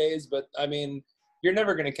nowadays, but I mean, you're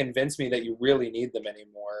never going to convince me that you really need them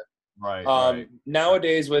anymore. Right.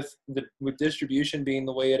 Nowadays, with distribution being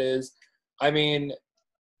the way it is, I mean,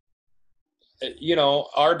 you know,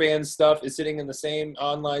 our band's stuff is sitting in the same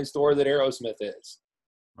online store that Aerosmith is.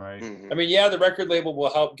 Right. I mean, yeah, the record label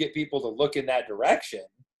will help get people to look in that direction.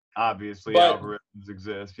 Obviously, but algorithms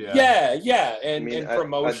exist. Yeah. Yeah, and, I mean, and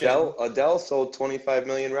promotion. Adele sold 25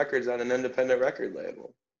 million records on an independent record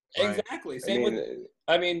label. Exactly. Right. Same with,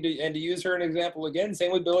 to use her an example again,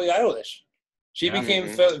 same with Billie Eilish. She became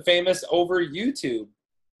famous over YouTube.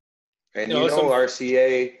 And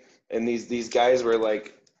RCA and these guys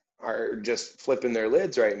are just flipping their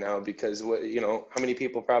lids right now because how many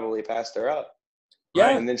people probably passed her up? Yeah.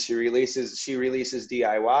 Right? And then she releases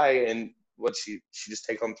DIY, and she just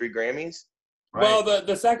take home 3 Grammys. Right. Well,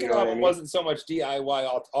 the second album wasn't so much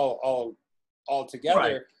DIY all together,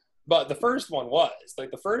 right. But the first one was.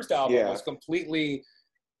 Like, the first album was completely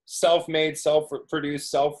self-made, self-produced,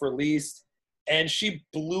 self-released, and she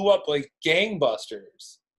blew up like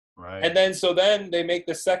gangbusters. Right. And then they make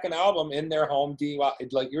the second album in their home,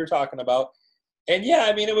 DIY, like you were talking about. And yeah,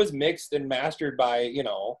 I mean, it was mixed and mastered by,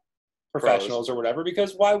 professionals or whatever,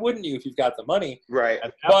 because why wouldn't you if you've got the money? Right.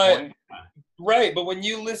 At that point. Right. But when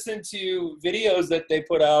you listen to videos that they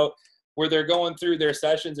put out where they're going through their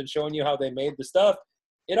sessions and showing you how they made the stuff,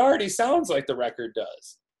 it already sounds like the record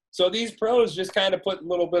does. So these pros just kind of put a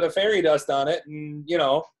little bit of fairy dust on it and,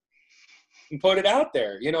 and put it out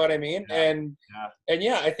there. You know what I mean?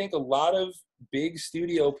 Yeah. I think a lot of big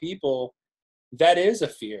studio people, that is a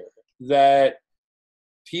fear, that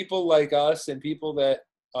people like us and people that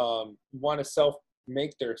want to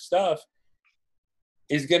self-make their stuff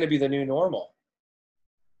is going to be the new normal.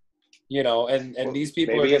 And these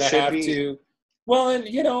people are going to have to,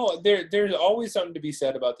 there's always something to be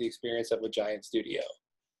said about the experience of a giant studio.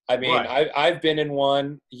 I mean, I've been in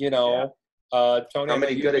one, Tony. How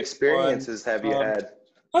many good experiences have you had?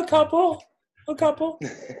 A couple.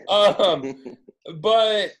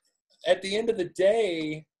 But at the end of the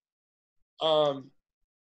day,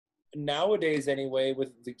 nowadays anyway,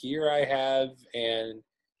 with the gear I have and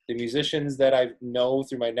the musicians that I know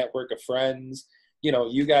through my network of friends,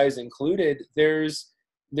 you guys included, there's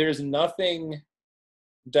nothing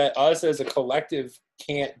that us as a collective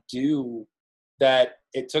can't do that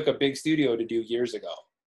it took a big studio to do years ago.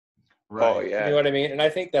 Right. Oh, yeah. You know what I mean? And I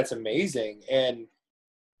think that's amazing. And,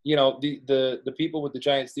 the people with the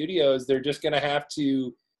giant studios, they're just going to have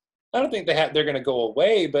to, I don't think they're going to go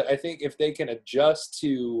away, but I think if they can adjust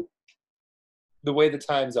to the way the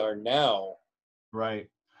times are now, right,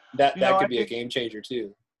 that could be a game changer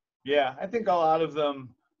too. Yeah, I think a lot of them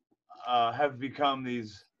have become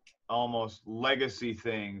these almost legacy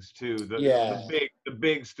things too. The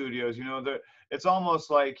big studios, it's almost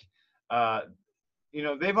like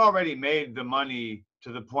they've already made the money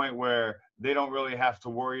to the point where they don't really have to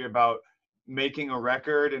worry about making a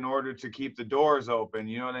record in order to keep the doors open.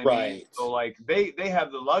 You know what I mean? So like they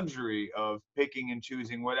have the luxury of picking and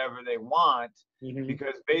choosing whatever they want,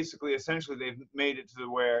 because basically, essentially, they've made it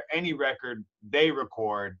to where any record they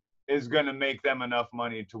record is going to make them enough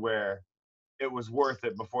money to where it was worth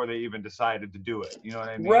it before they even decided to do it. You know what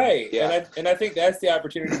I mean? Right. Yeah. And I think that's the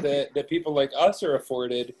opportunity that people like us are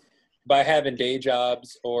afforded by having day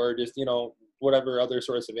jobs or just, whatever other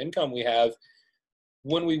source of income we have.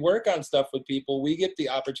 When we work on stuff with people, we get the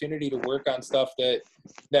opportunity to work on stuff that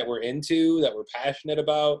we're into, that we're passionate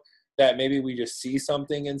about, that maybe we just see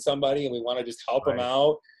something in somebody and we want to just help them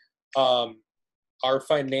out. Our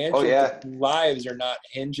financial lives are not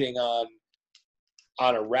hinging on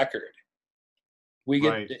a record. We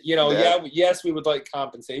get, yes, we would like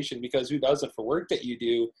compensation, because who does it for work that you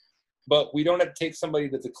do? But we don't have to take somebody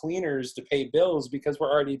to the cleaners to pay bills because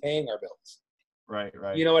we're already paying our bills. Right.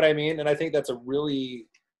 You know what I mean? And I think that's a really,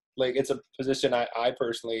 it's a position I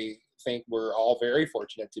personally think we're all very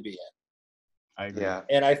fortunate to be in. I agree. Yeah.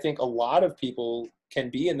 And I think a lot of people can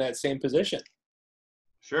be in that same position.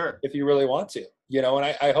 Sure. If you really want to, and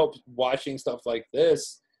I hope watching stuff like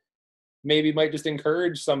this maybe might just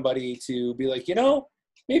encourage somebody to be like,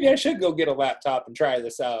 maybe I should go get a laptop and try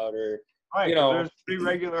this out, or Right, you know, there's 3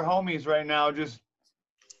 regular homies right now. Just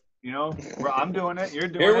I'm doing it. You're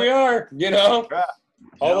doing here it. we are. Yeah.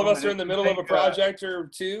 All of us are in the middle of a project or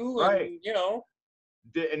two, right. and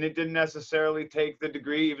And it didn't necessarily take the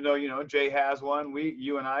degree, even though Jay has one.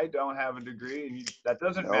 You and I don't have a degree, and that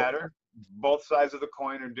doesn't matter. Both sides of the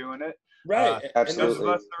coin are doing it. right.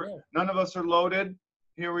 Absolutely. None of us are loaded.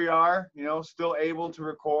 Here we are, still able to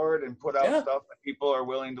record and put out stuff that people are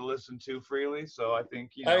willing to listen to freely. So I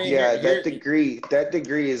think that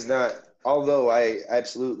degree is not. Although I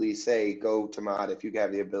absolutely say go to mod if you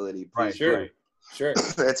have the ability. Right. Sure.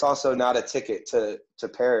 It's also not a ticket to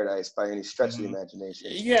paradise by any stretch of the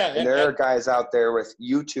imagination. Yeah. And there are guys out there with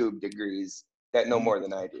YouTube degrees that know more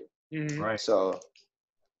than I do. Mm-hmm. Right. So.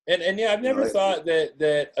 And I've never thought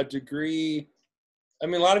that a degree. I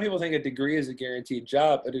mean, a lot of people think a degree is a guaranteed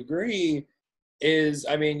job. A degree is,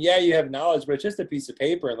 you have knowledge, but it's just a piece of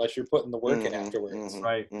paper unless you're putting the work in afterwards.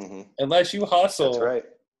 Right. Unless you hustle, that's right.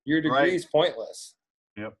 Your degree is pointless.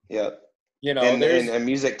 Yep. And a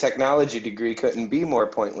music technology degree couldn't be more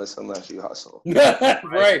pointless unless you hustle.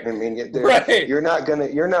 Right. I mean, you're not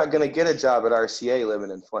gonna get a job at RCA living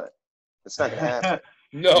in Flint. It's not gonna happen.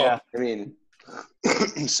 No. Yeah. I mean,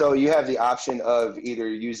 so you have the option of either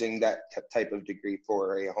using that type of degree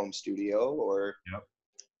for a home studio or,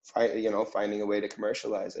 finding a way to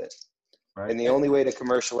commercialize it. Right. And the only way to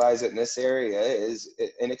commercialize it in this area is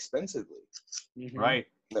inexpensively. Mm-hmm. Right.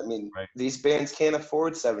 I mean, these bands can't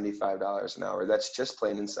afford $75 an hour. That's just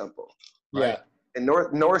plain and simple. Yeah. And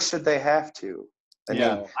nor should they have to. I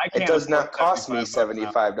mean, it does not cost me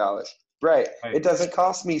 $75. Right. It doesn't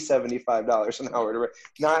cost me $75 an hour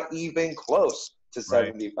not even close to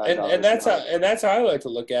 $75. And that's how I like to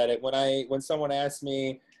look at it. When someone asks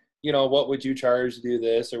me, what would you charge to do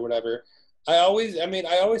this or whatever, I always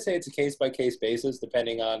say it's a case by case basis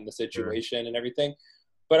depending on the situation and everything.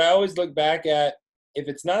 But I always look back at, if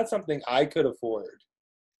it's not something I could afford,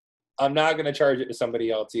 I'm not going to charge it to somebody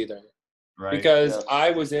else either. Right. Because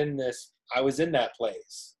I was in that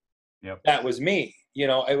place. Yep. That was me.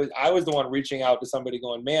 I was the one reaching out to somebody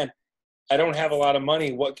going, man, I don't have a lot of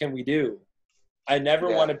money. What can we do? I never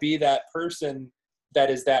want to be that person that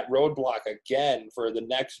is that roadblock again for the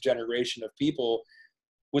next generation of people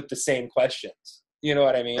with the same questions. You know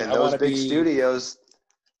what I mean? And those big studios,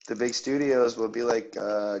 the big studios will be like,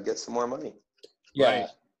 get some more money. Yeah.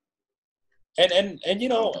 Right. And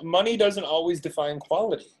money doesn't always define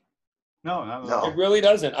quality. No, not at all. It really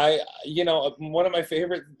doesn't. One of my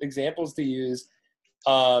favorite examples to use,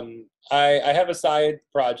 I have a side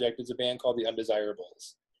project. It's a band called The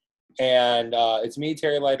Undesirables. And it's me,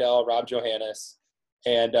 Terry Lydell, Rob Johannes,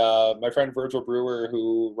 and my friend Virgil Brewer,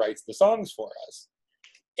 who writes the songs for us.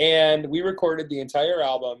 And we recorded the entire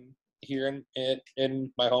album here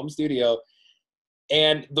in my home studio.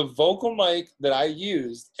 And the vocal mic that I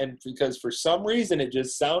used, and because for some reason it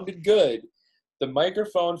just sounded good, the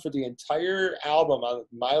microphone for the entire album on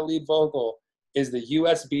my lead vocal is the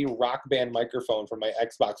USB Rock Band microphone from my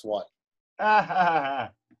Xbox One.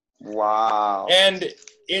 Wow. And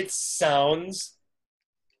it sounds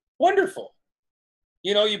wonderful.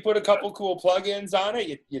 You put a couple cool plugins on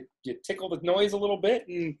it, you tickle the noise a little bit,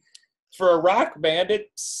 and for a rock band,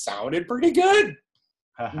 it sounded pretty good.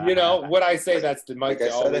 Would I say that's the mic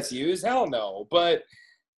to always use? Hell no. But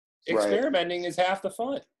experimenting is half the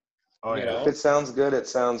fun. Oh, yeah. If it sounds good, it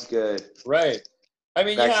sounds good. Right. I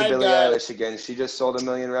mean, back to Billie Eilish again. She just sold 1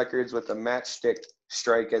 million records with a matchstick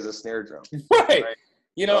strike as a snare drum. Right.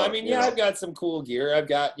 I've got some cool gear. I've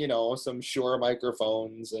got, some Shure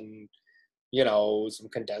microphones and, some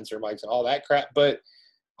condenser mics and all that crap. But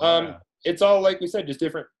it's all, like we said, just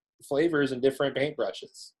different flavors and different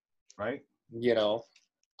paintbrushes. Right.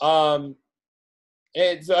 And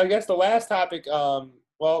so I guess the last topic, a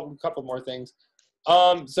couple more things.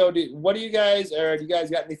 So do you guys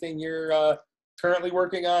got anything you're currently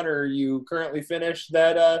working on, or you currently finished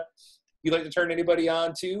that you'd like to turn anybody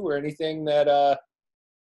on to, or anything that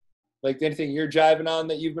anything you're jiving on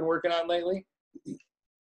that you've been working on lately?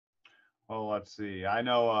 Well, let's see. I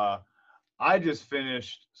know I just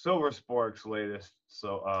finished Silver Spork's latest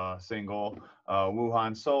single,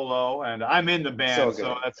 Wuhan Solo, and I'm in the band,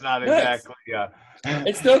 so that's not exactly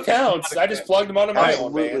it still counts. I just plugged them onto my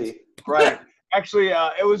own band. Right. Actually,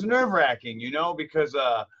 it was nerve-wracking, because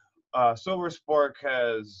Silver Spork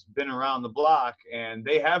has been around the block, and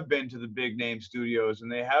they have been to the big name studios, and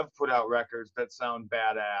they have put out records that sound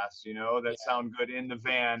badass, that sound good in the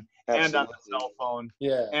van and on the cell phone.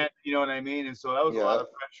 Yeah. And you know what I mean? And so that was a lot of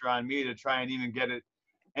pressure on me to try and even get it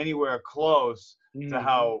anywhere close to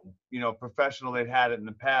how, professional they'd had it in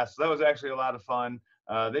the past. So that was actually a lot of fun.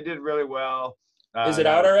 They did really well. Is it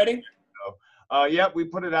out already? Yep, we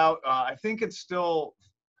put it out. I think it's still.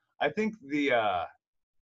 I think the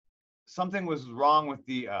something was wrong with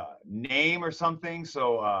the name or something.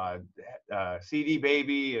 So CD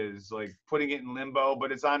Baby is like putting it in limbo,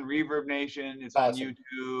 but it's on Reverb Nation. It's on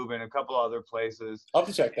YouTube and a couple other places. I'll have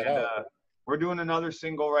to check that out. We're doing another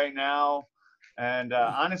single right now. And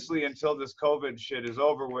honestly, until this COVID shit is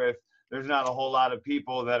over with, there's not a whole lot of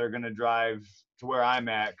people that are going to drive to where I'm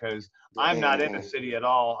at, because I'm not in a city at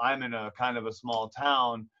all. I'm in a kind of a small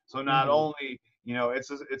town. So not only, you know, it's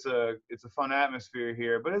a fun atmosphere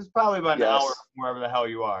here, but it's probably about an hour from wherever the hell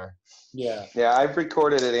you are. Yeah, I've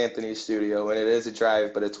recorded at Anthony's studio, and it is a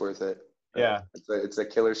drive, but it's worth it. Yeah, it's a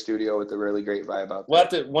killer studio with a really great vibe out there. We'll have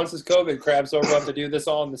to, once this COVID crap's over, we'll have to do this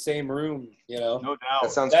all in the same room, you know. No doubt.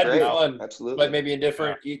 That sounds That'd great. be fun. Absolutely. But maybe in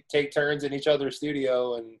different, take turns in each other's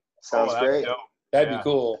studio, and sounds great. That'd be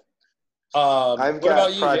cool. I've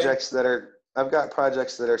got projects that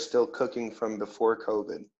are still cooking from before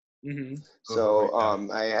COVID. So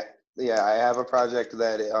I have a project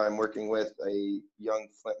that I'm working with a young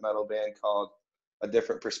Flint metal band called A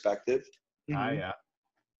Different Perspective. Yeah.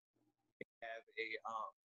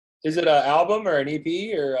 Is it an album or an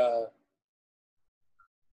EP or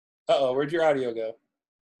uh-oh, where'd your audio go?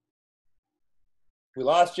 We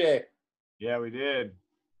lost Jay. Yeah, we did.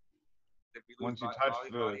 Did we Once you touch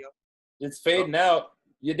the audio? It's fading out.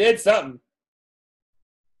 You did something.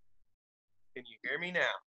 Can you hear me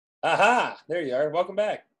now? Aha! There you are. Welcome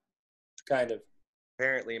back. Kind of.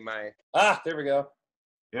 Apparently my... There we go.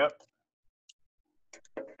 Yep.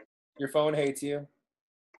 Your phone hates you.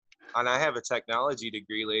 And I have a technology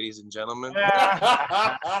degree, ladies and gentlemen.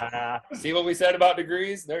 See what we said about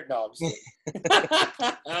degrees? No, I'm just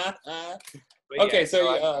okay,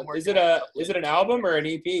 so is it an album or an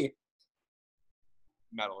EP?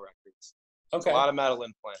 Metal records. Okay. There's a lot of metal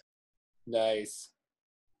in Flint. Nice.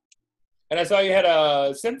 And I saw you had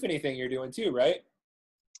a symphony thing you're doing too, right?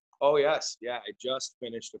 Oh, yes. Yeah, I just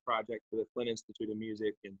finished a project for the Flint Institute of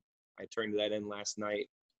Music, and I turned that in last night.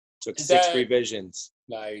 Took 6 revisions.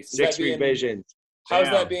 Nice. 6 revisions.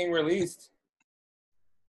 How's that being released?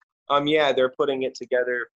 Yeah, they're putting it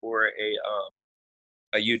together for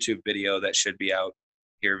a YouTube video that should be out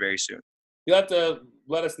here very soon. You'll have to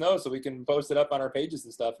let us know so we can post it up on our pages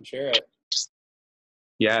and stuff and share it.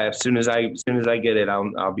 Yeah, as soon as I get it,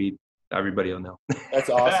 everybody will know.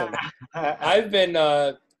 That's awesome. I've been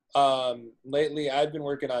lately I've been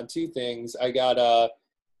working on 2 things. I got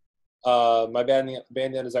my band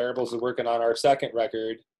The Undesirables is working on our second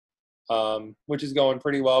record, which is going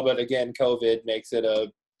pretty well, but again, COVID makes it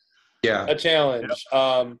a challenge.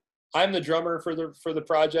 I'm the drummer for the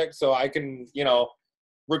project, so I can, you know,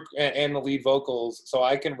 and the lead vocals, so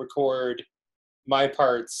I can record my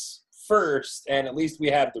parts first, and at least we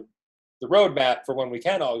have the roadmap for when we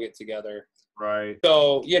can all get together. Right.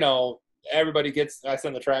 So, you know, I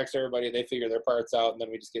send the tracks to everybody, they figure their parts out, and then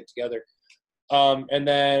we just get together. And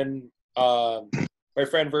then my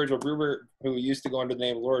friend Virgil Gruber, who used to go under the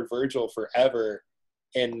name Lord Virgil forever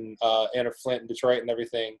in Flint and Detroit and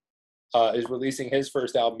everything, is releasing his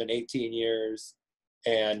first album in 18 years.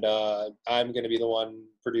 And I'm going to be the one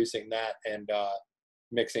producing that and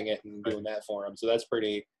mixing it and doing that for him. So that's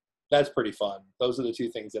pretty fun. Those are the 2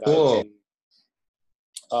 things that I've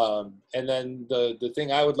been. And then the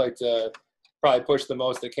thing I would like to probably push the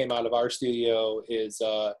most that came out of our studio is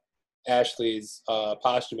Ashley's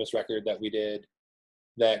posthumous record that we did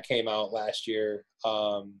that came out last year.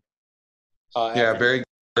 Very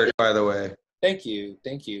good, by the way. Thank you.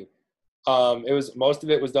 Most of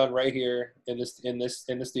it was done right here in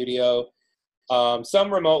the studio.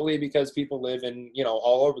 Some remotely because people live in, you know,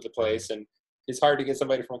 all over the place, and it's hard to get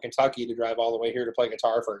somebody from Kentucky to drive all the way here to play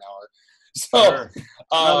guitar for an hour. So sure.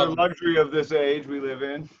 Another luxury of this age we live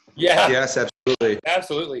in. Yeah. Yes,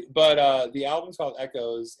 absolutely. But the album's called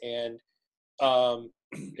Echoes, and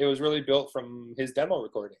it was really built from his demo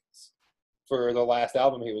recordings for the last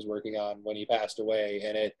album he was working on when he passed away,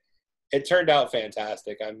 and it turned out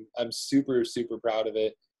fantastic. I'm super, super proud of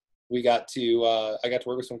it. I got to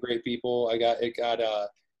work with some great people. It got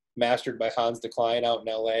mastered by Hans Decline out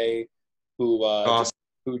in LA,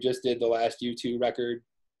 who just did the last U2 record.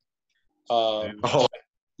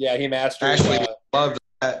 Yeah, he mastered. Ashley loved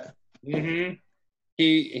that.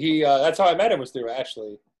 He that's how I met him, was through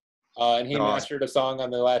Ashley, and he mastered a song on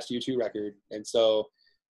the last U2 record. And so,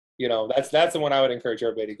 you know, that's the one I would encourage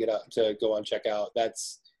everybody to get up to go and check out.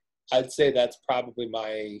 I'd say that's probably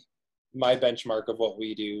my benchmark of what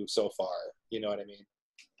we do so far. You know what I mean?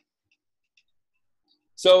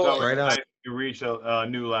 So right on. You reach a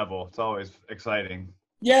new level. It's always exciting.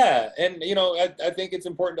 Yeah, and you know, I think it's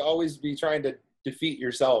important to always be trying to defeat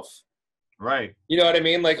yourself. Right. You know what I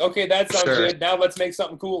mean? Like, okay, that sounds Sure. good. Now let's make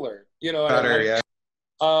something cooler. You know what I mean? Yeah.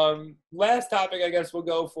 Last topic, I guess we'll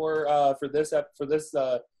go for this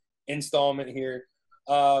installment here.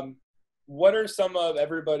 What are some of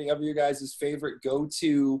you guys' favorite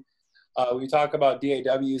go-to? We talk about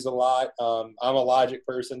DAWs a lot. I'm a Logic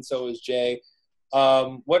person, so is Jay.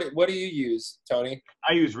 What do you use, Tony?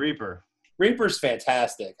 I use Reaper. Reaper's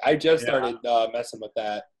fantastic. I just started messing with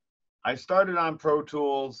that. I started on Pro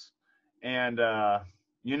Tools, and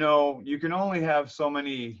you know, you can only have so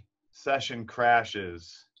many session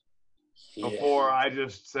crashes before I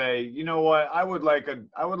just say, you know what, I would like a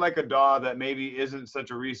DAW that maybe isn't such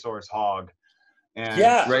a resource hog. And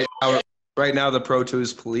right now the Pro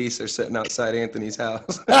Tools police are sitting outside Anthony's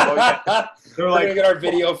house. They're like, gonna get our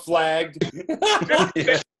video flagged.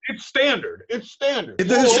 It's standard. It's standard.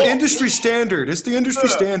 It's the industry standard. It's the industry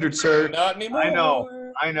standard, sir. Not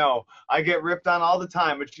anymore. I know. I get ripped on all the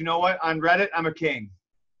time, but you know what? On Reddit, I'm a king.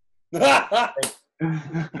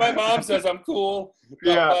 My mom says I'm cool.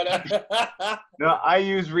 Yeah. No, I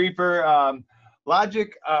use Reaper.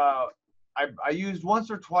 Logic, I used once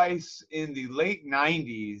or twice in the late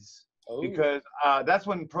 90s because that's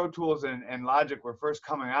when Pro Tools and Logic were first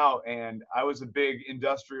coming out, and I was a big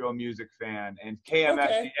industrial music fan, and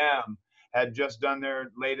KMFDM had just done their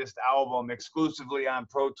latest album exclusively on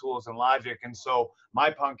Pro Tools and Logic, and so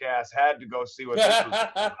my punk ass had to go see what this was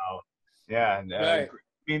about. Yeah, and I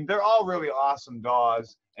mean, they're all really awesome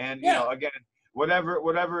DAWs, and you know, again,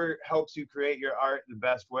 whatever helps you create your art the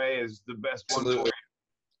best way is the best one for you.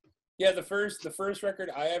 Yeah, the first record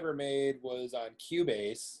I ever made was on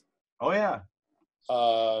Cubase. Oh yeah.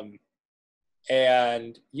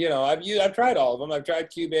 And you know, I've tried all of them. I've tried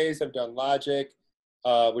Cubase. I've done Logic,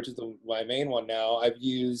 which is my main one now. I've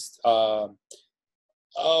used let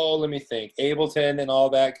me think, Ableton and all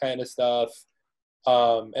that kind of stuff.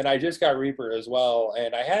 And I just got Reaper as well.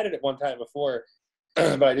 And I had it at one time before,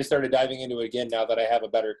 but I just started diving into it again now that I have a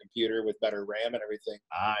better computer with better RAM and everything.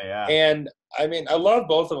 Yeah. And I mean, I love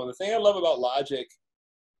both of them. The thing I love about Logic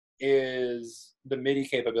is the MIDI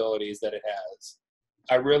capabilities that it has.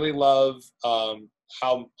 I really love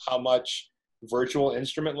how much virtual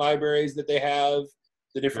instrument libraries that they have,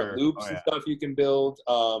 the different loops and stuff you can build.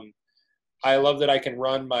 I love that I can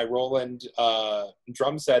run my Roland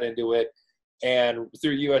drum set into it and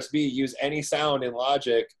through USB use any sound in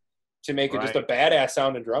Logic to make it just a badass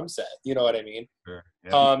sound and drum set. You know what I mean? Sure.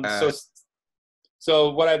 Yeah.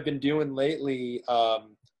 So what I've been doing lately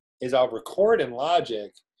is I'll record in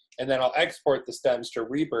Logic and then I'll export the stems to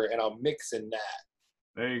Reaper and I'll mix in that.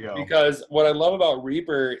 There you go. Because what I love about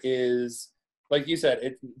Reaper is, like you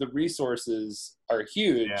said, the resources are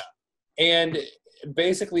huge. Yeah. And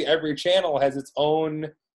basically every channel has its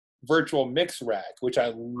own virtual mix rack, which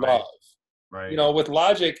I love. Right. You know, with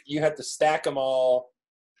Logic, you have to stack them all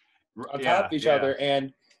on top of each other.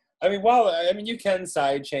 And I mean, you can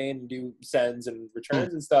sidechain and do sends and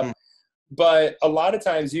returns and stuff, but a lot of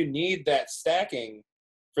times you need that stacking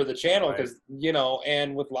for the channel because, you know,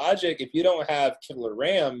 and with Logic, if you don't have killer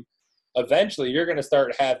RAM, eventually you're going to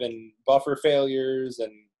start having buffer failures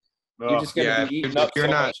and you're just going to be eating up so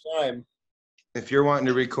much time. If you're wanting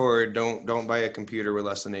to record, don't buy a computer with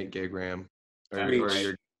less than 8 gig RAM or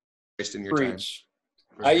you're wasting your time.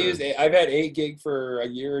 I've had 8 gig for a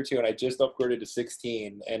year or two, and I just upgraded to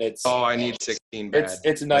 16, and it's. Oh, I need 16 bad.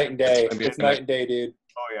 It's night and day. It's night and day, dude.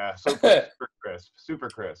 Oh yeah, super crisp, super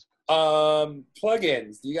crisp.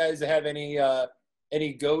 Plugins. Do you guys have any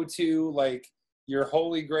go-to, like your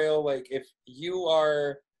holy grail? Like if you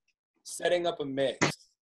are setting up a mix,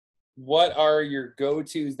 what are your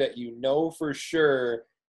go-tos that you know for sure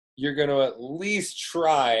you're going to at least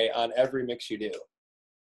try on every mix you do?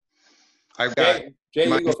 I've got Jay,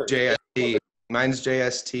 mine's JST. Mine's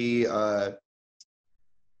JST.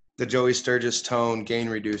 The Joey Sturgis Tone Gain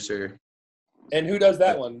Reducer. And who does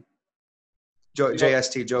that one?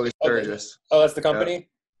 JST, Joey Sturgis. Oh, that's the company?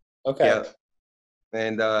 Yeah. Okay. Yeah.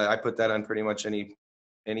 And I put that on pretty much any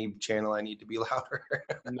channel I need to be louder.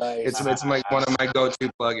 Nice. It's like one of my go-to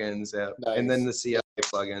plugins. Yeah. Nice. And then the CLA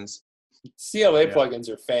plugins. CLA plugins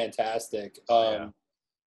are fantastic.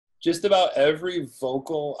 Just about every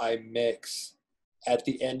vocal I mix at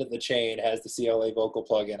the end of the chain has the CLA vocal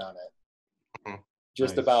plugin on it.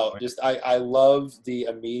 Just about. I love the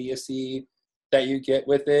immediacy that you get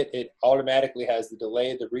with it. It automatically has the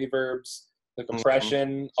delay, the reverbs, the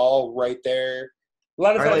compression, all right there. A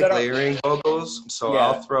lot of times I like layering vocals, so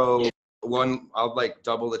I'll throw I'll like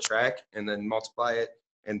double the track and then multiply it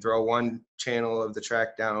and throw one channel of the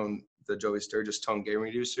track down the Joey Sturgis Tone Gain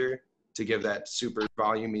Reducer to give that super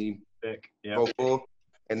volumey vocal.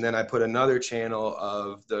 and then I put another channel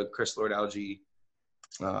of the Chris Lord Algae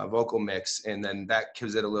vocal mix, and then that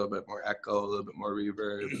gives it a little bit more echo, a little bit more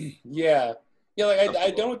reverb. Yeah. Yeah, like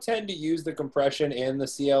I don't tend to use the compression in the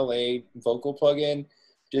CLA vocal plugin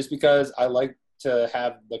just because I like to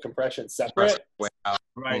have the compression separate.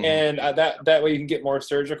 Right. And that way you can get more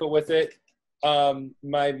surgical with it.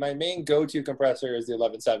 My main go-to compressor is the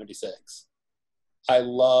 1176. I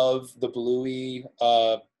love the Bluey.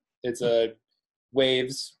 It's a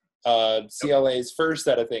Waves. CLA's first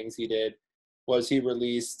set of things he did was he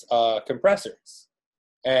released compressors.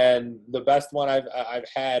 And the best one I've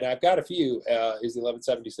had, and I've got a few, is the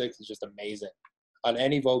 1176. It's just amazing. On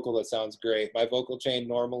any vocal, that sounds great. My vocal chain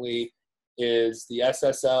normally is the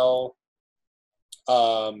SSL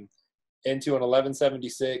into an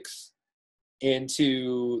 1176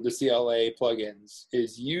 into the CLA plugins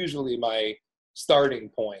is usually my starting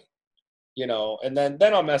point, you know, and then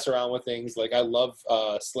I'll mess around with things. Like I love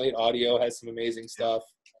Slate Audio has some amazing stuff.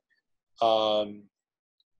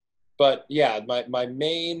 But yeah, my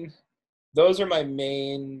main, those are my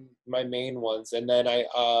main ones. And then I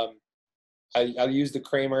use the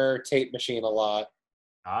Kramer tape machine a lot.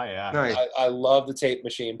 Ah, yeah. Nice. I love the tape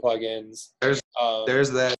machine plugins. There's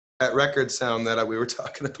that record sound that we were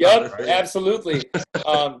talking about. Yep, right? absolutely.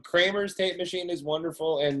 Kramer's tape machine is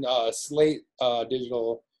wonderful, and Slate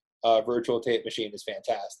digital virtual tape machine is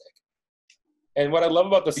fantastic. And what I love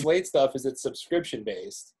about the Slate stuff is it's subscription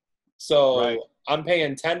based. So I'm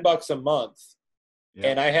paying $10 a month,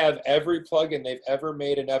 and I have every plugin they've ever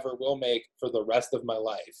made and ever will make for the rest of my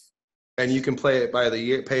life. And you can pay it by the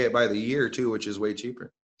year too, which is way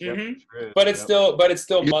cheaper. Mm-hmm. But it's still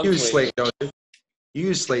You monthly. use Slate, don't you? You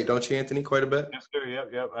use Slate, don't you, Anthony? Quite a bit. Yes, sir.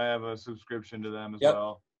 Yep. I have a subscription to them as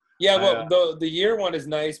well. Yeah, well, the year one is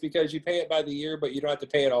nice because you pay it by the year, but you don't have to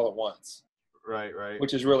pay it all at once. Right.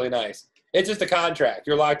 Which is really nice. It's just a contract.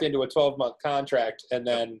 You're locked into a 12-month contract, and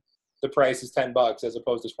then the price is $10 as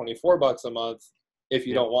opposed to $24 a month if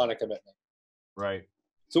you don't want a commitment. Right.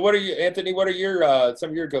 So what are you, Anthony, what are your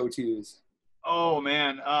some of your go-tos? Oh,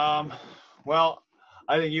 man. Well,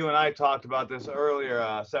 I think you and I talked about this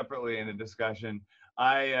earlier separately in a discussion.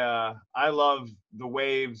 I love the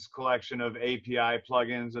Waves collection of API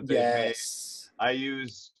plugins that they've made. I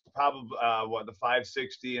use probably the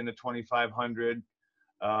 560 and the 2500.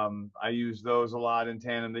 I use those a lot in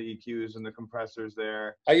tandem, the EQs and the compressors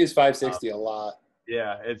there. I use 560 a lot.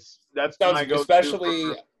 Yeah, that's my go-to.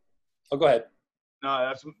 Especially, go ahead. No,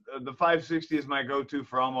 that's the 560 is my go-to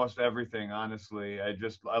for almost everything. Honestly,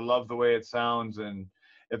 I love the way it sounds, and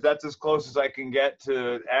if that's as close as I can get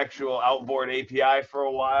to actual outboard API for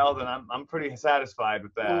a while, then I'm pretty satisfied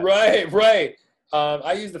with that. Right.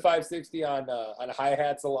 I use the 560 on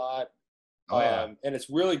hi-hats a lot. And it's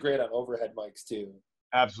really great on overhead mics too.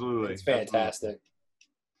 Absolutely. It's fantastic.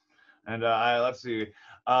 Absolutely. And let's see.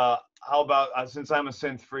 How about since I'm a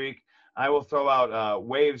synth freak, I will throw out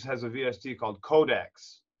Waves has a VST called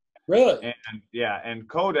Codex. Really? And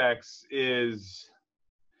Codex is,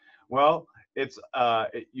 well, it's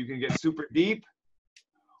you can get super deep,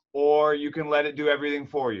 or you can let it do everything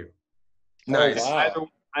for you. Nice.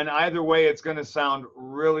 Either way, it's going to sound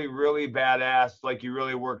really, really badass, like you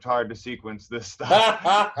really worked hard to sequence this stuff.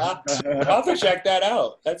 I'll have to check that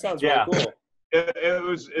out. That sounds really cool.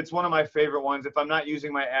 It's one of my favorite ones. If I'm not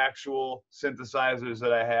using my actual synthesizers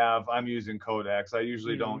that I have, I'm using Codex. I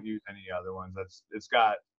usually don't use any other ones. It's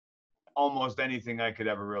got almost anything I could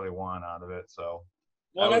ever really want out of it. So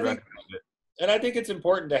I would recommend it. And I think it's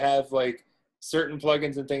important to have like certain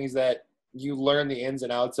plugins and things that you learn the ins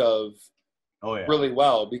and outs of really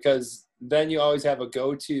well, because then you always have a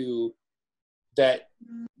go-to that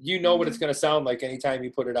you know what it's going to sound like anytime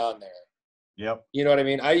you put it on there. Yep. You know what I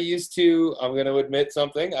mean? I'm going to admit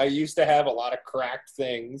something. I used to have a lot of cracked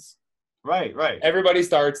things. Right. Everybody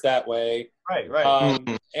starts that way. Right.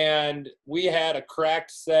 And we had a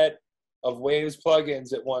cracked set of Waves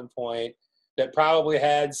plugins at one point that probably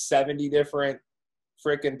had 70 different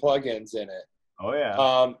freaking plugins in it. Oh,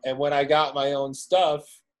 yeah. And when I got my own stuff,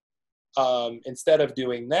 instead of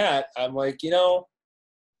doing that, I'm like,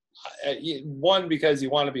 one, because you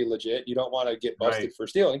want to be legit, you don't want to get busted for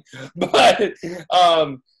stealing, but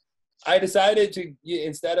I decided to,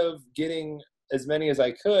 instead of getting as many as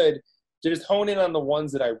I could, to just hone in on the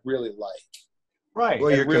ones that I really like. Right.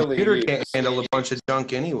 Well, your computer can't handle a bunch of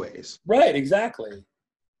junk anyways. Right, exactly.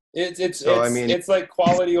 It's like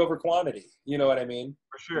quality over quantity. You know what I mean?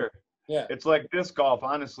 For sure. Yeah. It's like disc golf.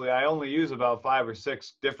 Honestly, I only use about 5 or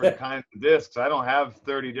 6 different kinds of discs. I don't have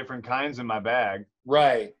 30 different kinds in my bag.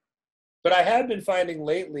 Right. But I have been finding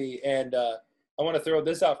lately, and I want to throw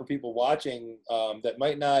this out for people watching that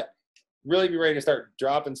might not really be ready to start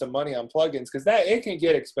dropping some money on plugins because it can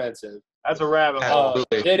get expensive. That's a rabbit hole.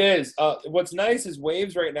 It is. What's nice is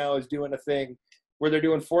Waves right now is doing a thing where they're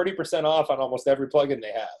doing 40% off on almost every plugin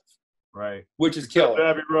they have. Right. Which is killer.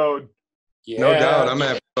 Abbey Road. Yeah. No doubt. I'm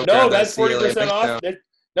at no, that's 40% off.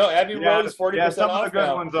 No, Abbey Road is 40% off now. Some of the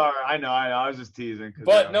good ones are. I know. I was just teasing.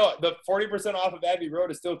 But no, the 40% off of Abbey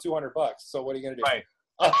Road is still $200. So what are you gonna do? Right.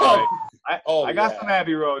 I got some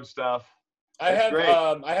Abbey Road stuff. I have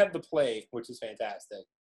the Play, which is fantastic.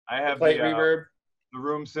 I have the Play Reverb, the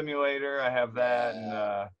Room Simulator. I have that, and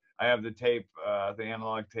I have the tape, the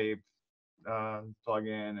analog tape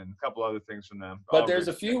plug-in, and a couple other things from them. But there's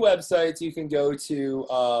a few websites you can go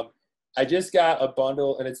to. I just got a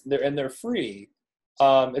bundle, and they're free.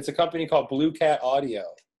 It's a company called Blue Cat Audio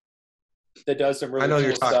that does some really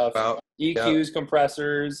cool stuff. About. EQs,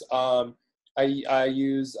 compressors. I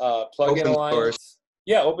use Plugin Alliance. Source.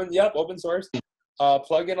 Yeah, open source.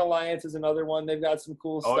 Plugin Alliance is another one. They've got some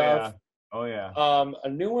cool stuff. Oh yeah. A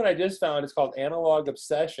new one I just found is called Analog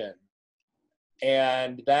Obsession,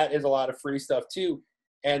 and that is a lot of free stuff too.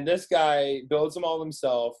 And this guy builds them all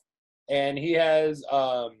himself, and he has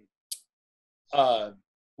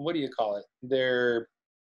what do you call it? They're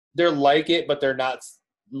like it, but they're not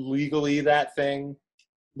legally that thing.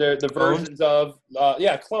 They're the versions of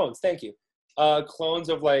clones. Thank you. Clones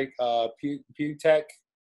of like Pugtech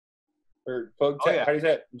or Pugtech. How do you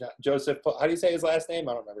say it? Joseph. How do you say his last name?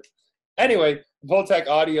 I don't remember. Anyway, Pugtech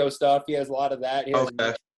audio stuff. He has a lot of that.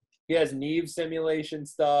 He has Neve simulation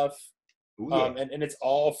stuff. And it's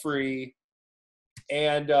all free.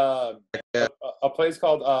 And a place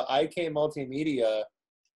called IK Multimedia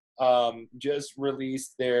just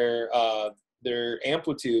released their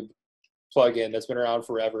Amplitude plugin that's been around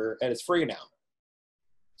forever, and it's free now.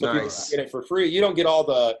 So people can get it for free. You don't get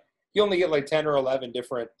you only get like 10 or 11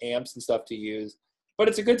 different amps and stuff to use, but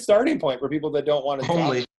it's a good starting point for people that don't want to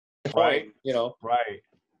only right. Right.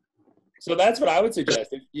 So that's what I would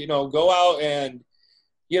suggest. If, go out and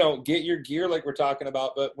get your gear like we're talking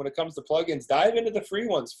about, but when it comes to plugins, dive into the free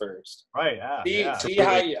ones first. Right. Yeah. See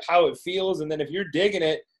how it feels, and then if you're digging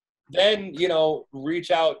it, then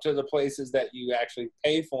reach out to the places that you actually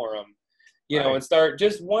pay for them. And start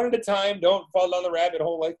just one at a time. Don't fall down the rabbit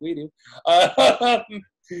hole like we do.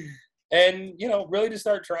 And really just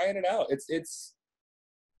start trying it out. It's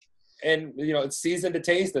seasoned to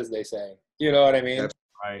taste, as they say. You know what I mean?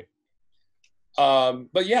 Right.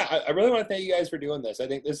 But yeah, I really want to thank you guys for doing this. I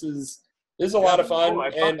think this is a lot of fun.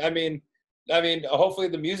 And I mean, hopefully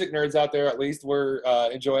the music nerds out there, at least, were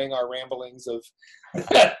enjoying our ramblings of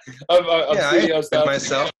studio stuff.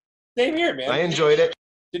 Myself. Same here, man. I enjoyed it.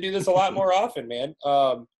 To do this a lot more often, man.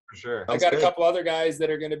 For sure. I got a couple other guys that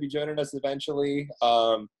are going to be joining us eventually.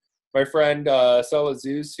 My friend Sela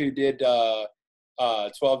Zeus, who did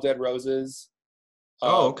 12 Dead Roses.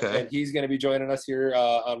 Okay. And he's going to be joining us here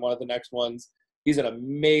on one of the next ones. He's an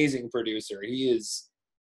amazing producer. He's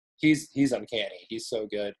uncanny. He's so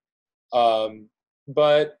good.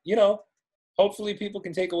 But hopefully people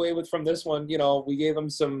can take away from this one. We gave them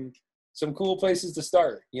some cool places to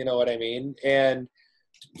start. You know what I mean? And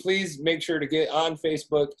please make sure to get on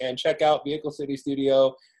Facebook and check out Vehicle City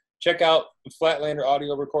Studio. Check out Flatlander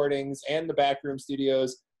Audio Recordings and the Backroom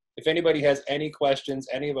Studios. If anybody has any questions,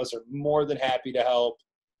 any of us are more than happy to help.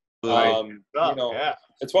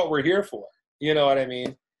 It's what we're here for. You know what I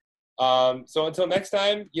mean? So until next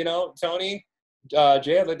time, Tony,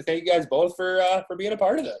 Jay, I'd like to thank you guys both for being a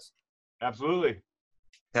part of this. Absolutely.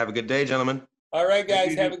 Have a good day, gentlemen. All right,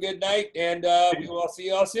 guys. Have a good night, and we will see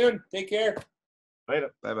you all soon. Take care.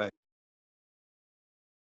 Later. Bye-bye.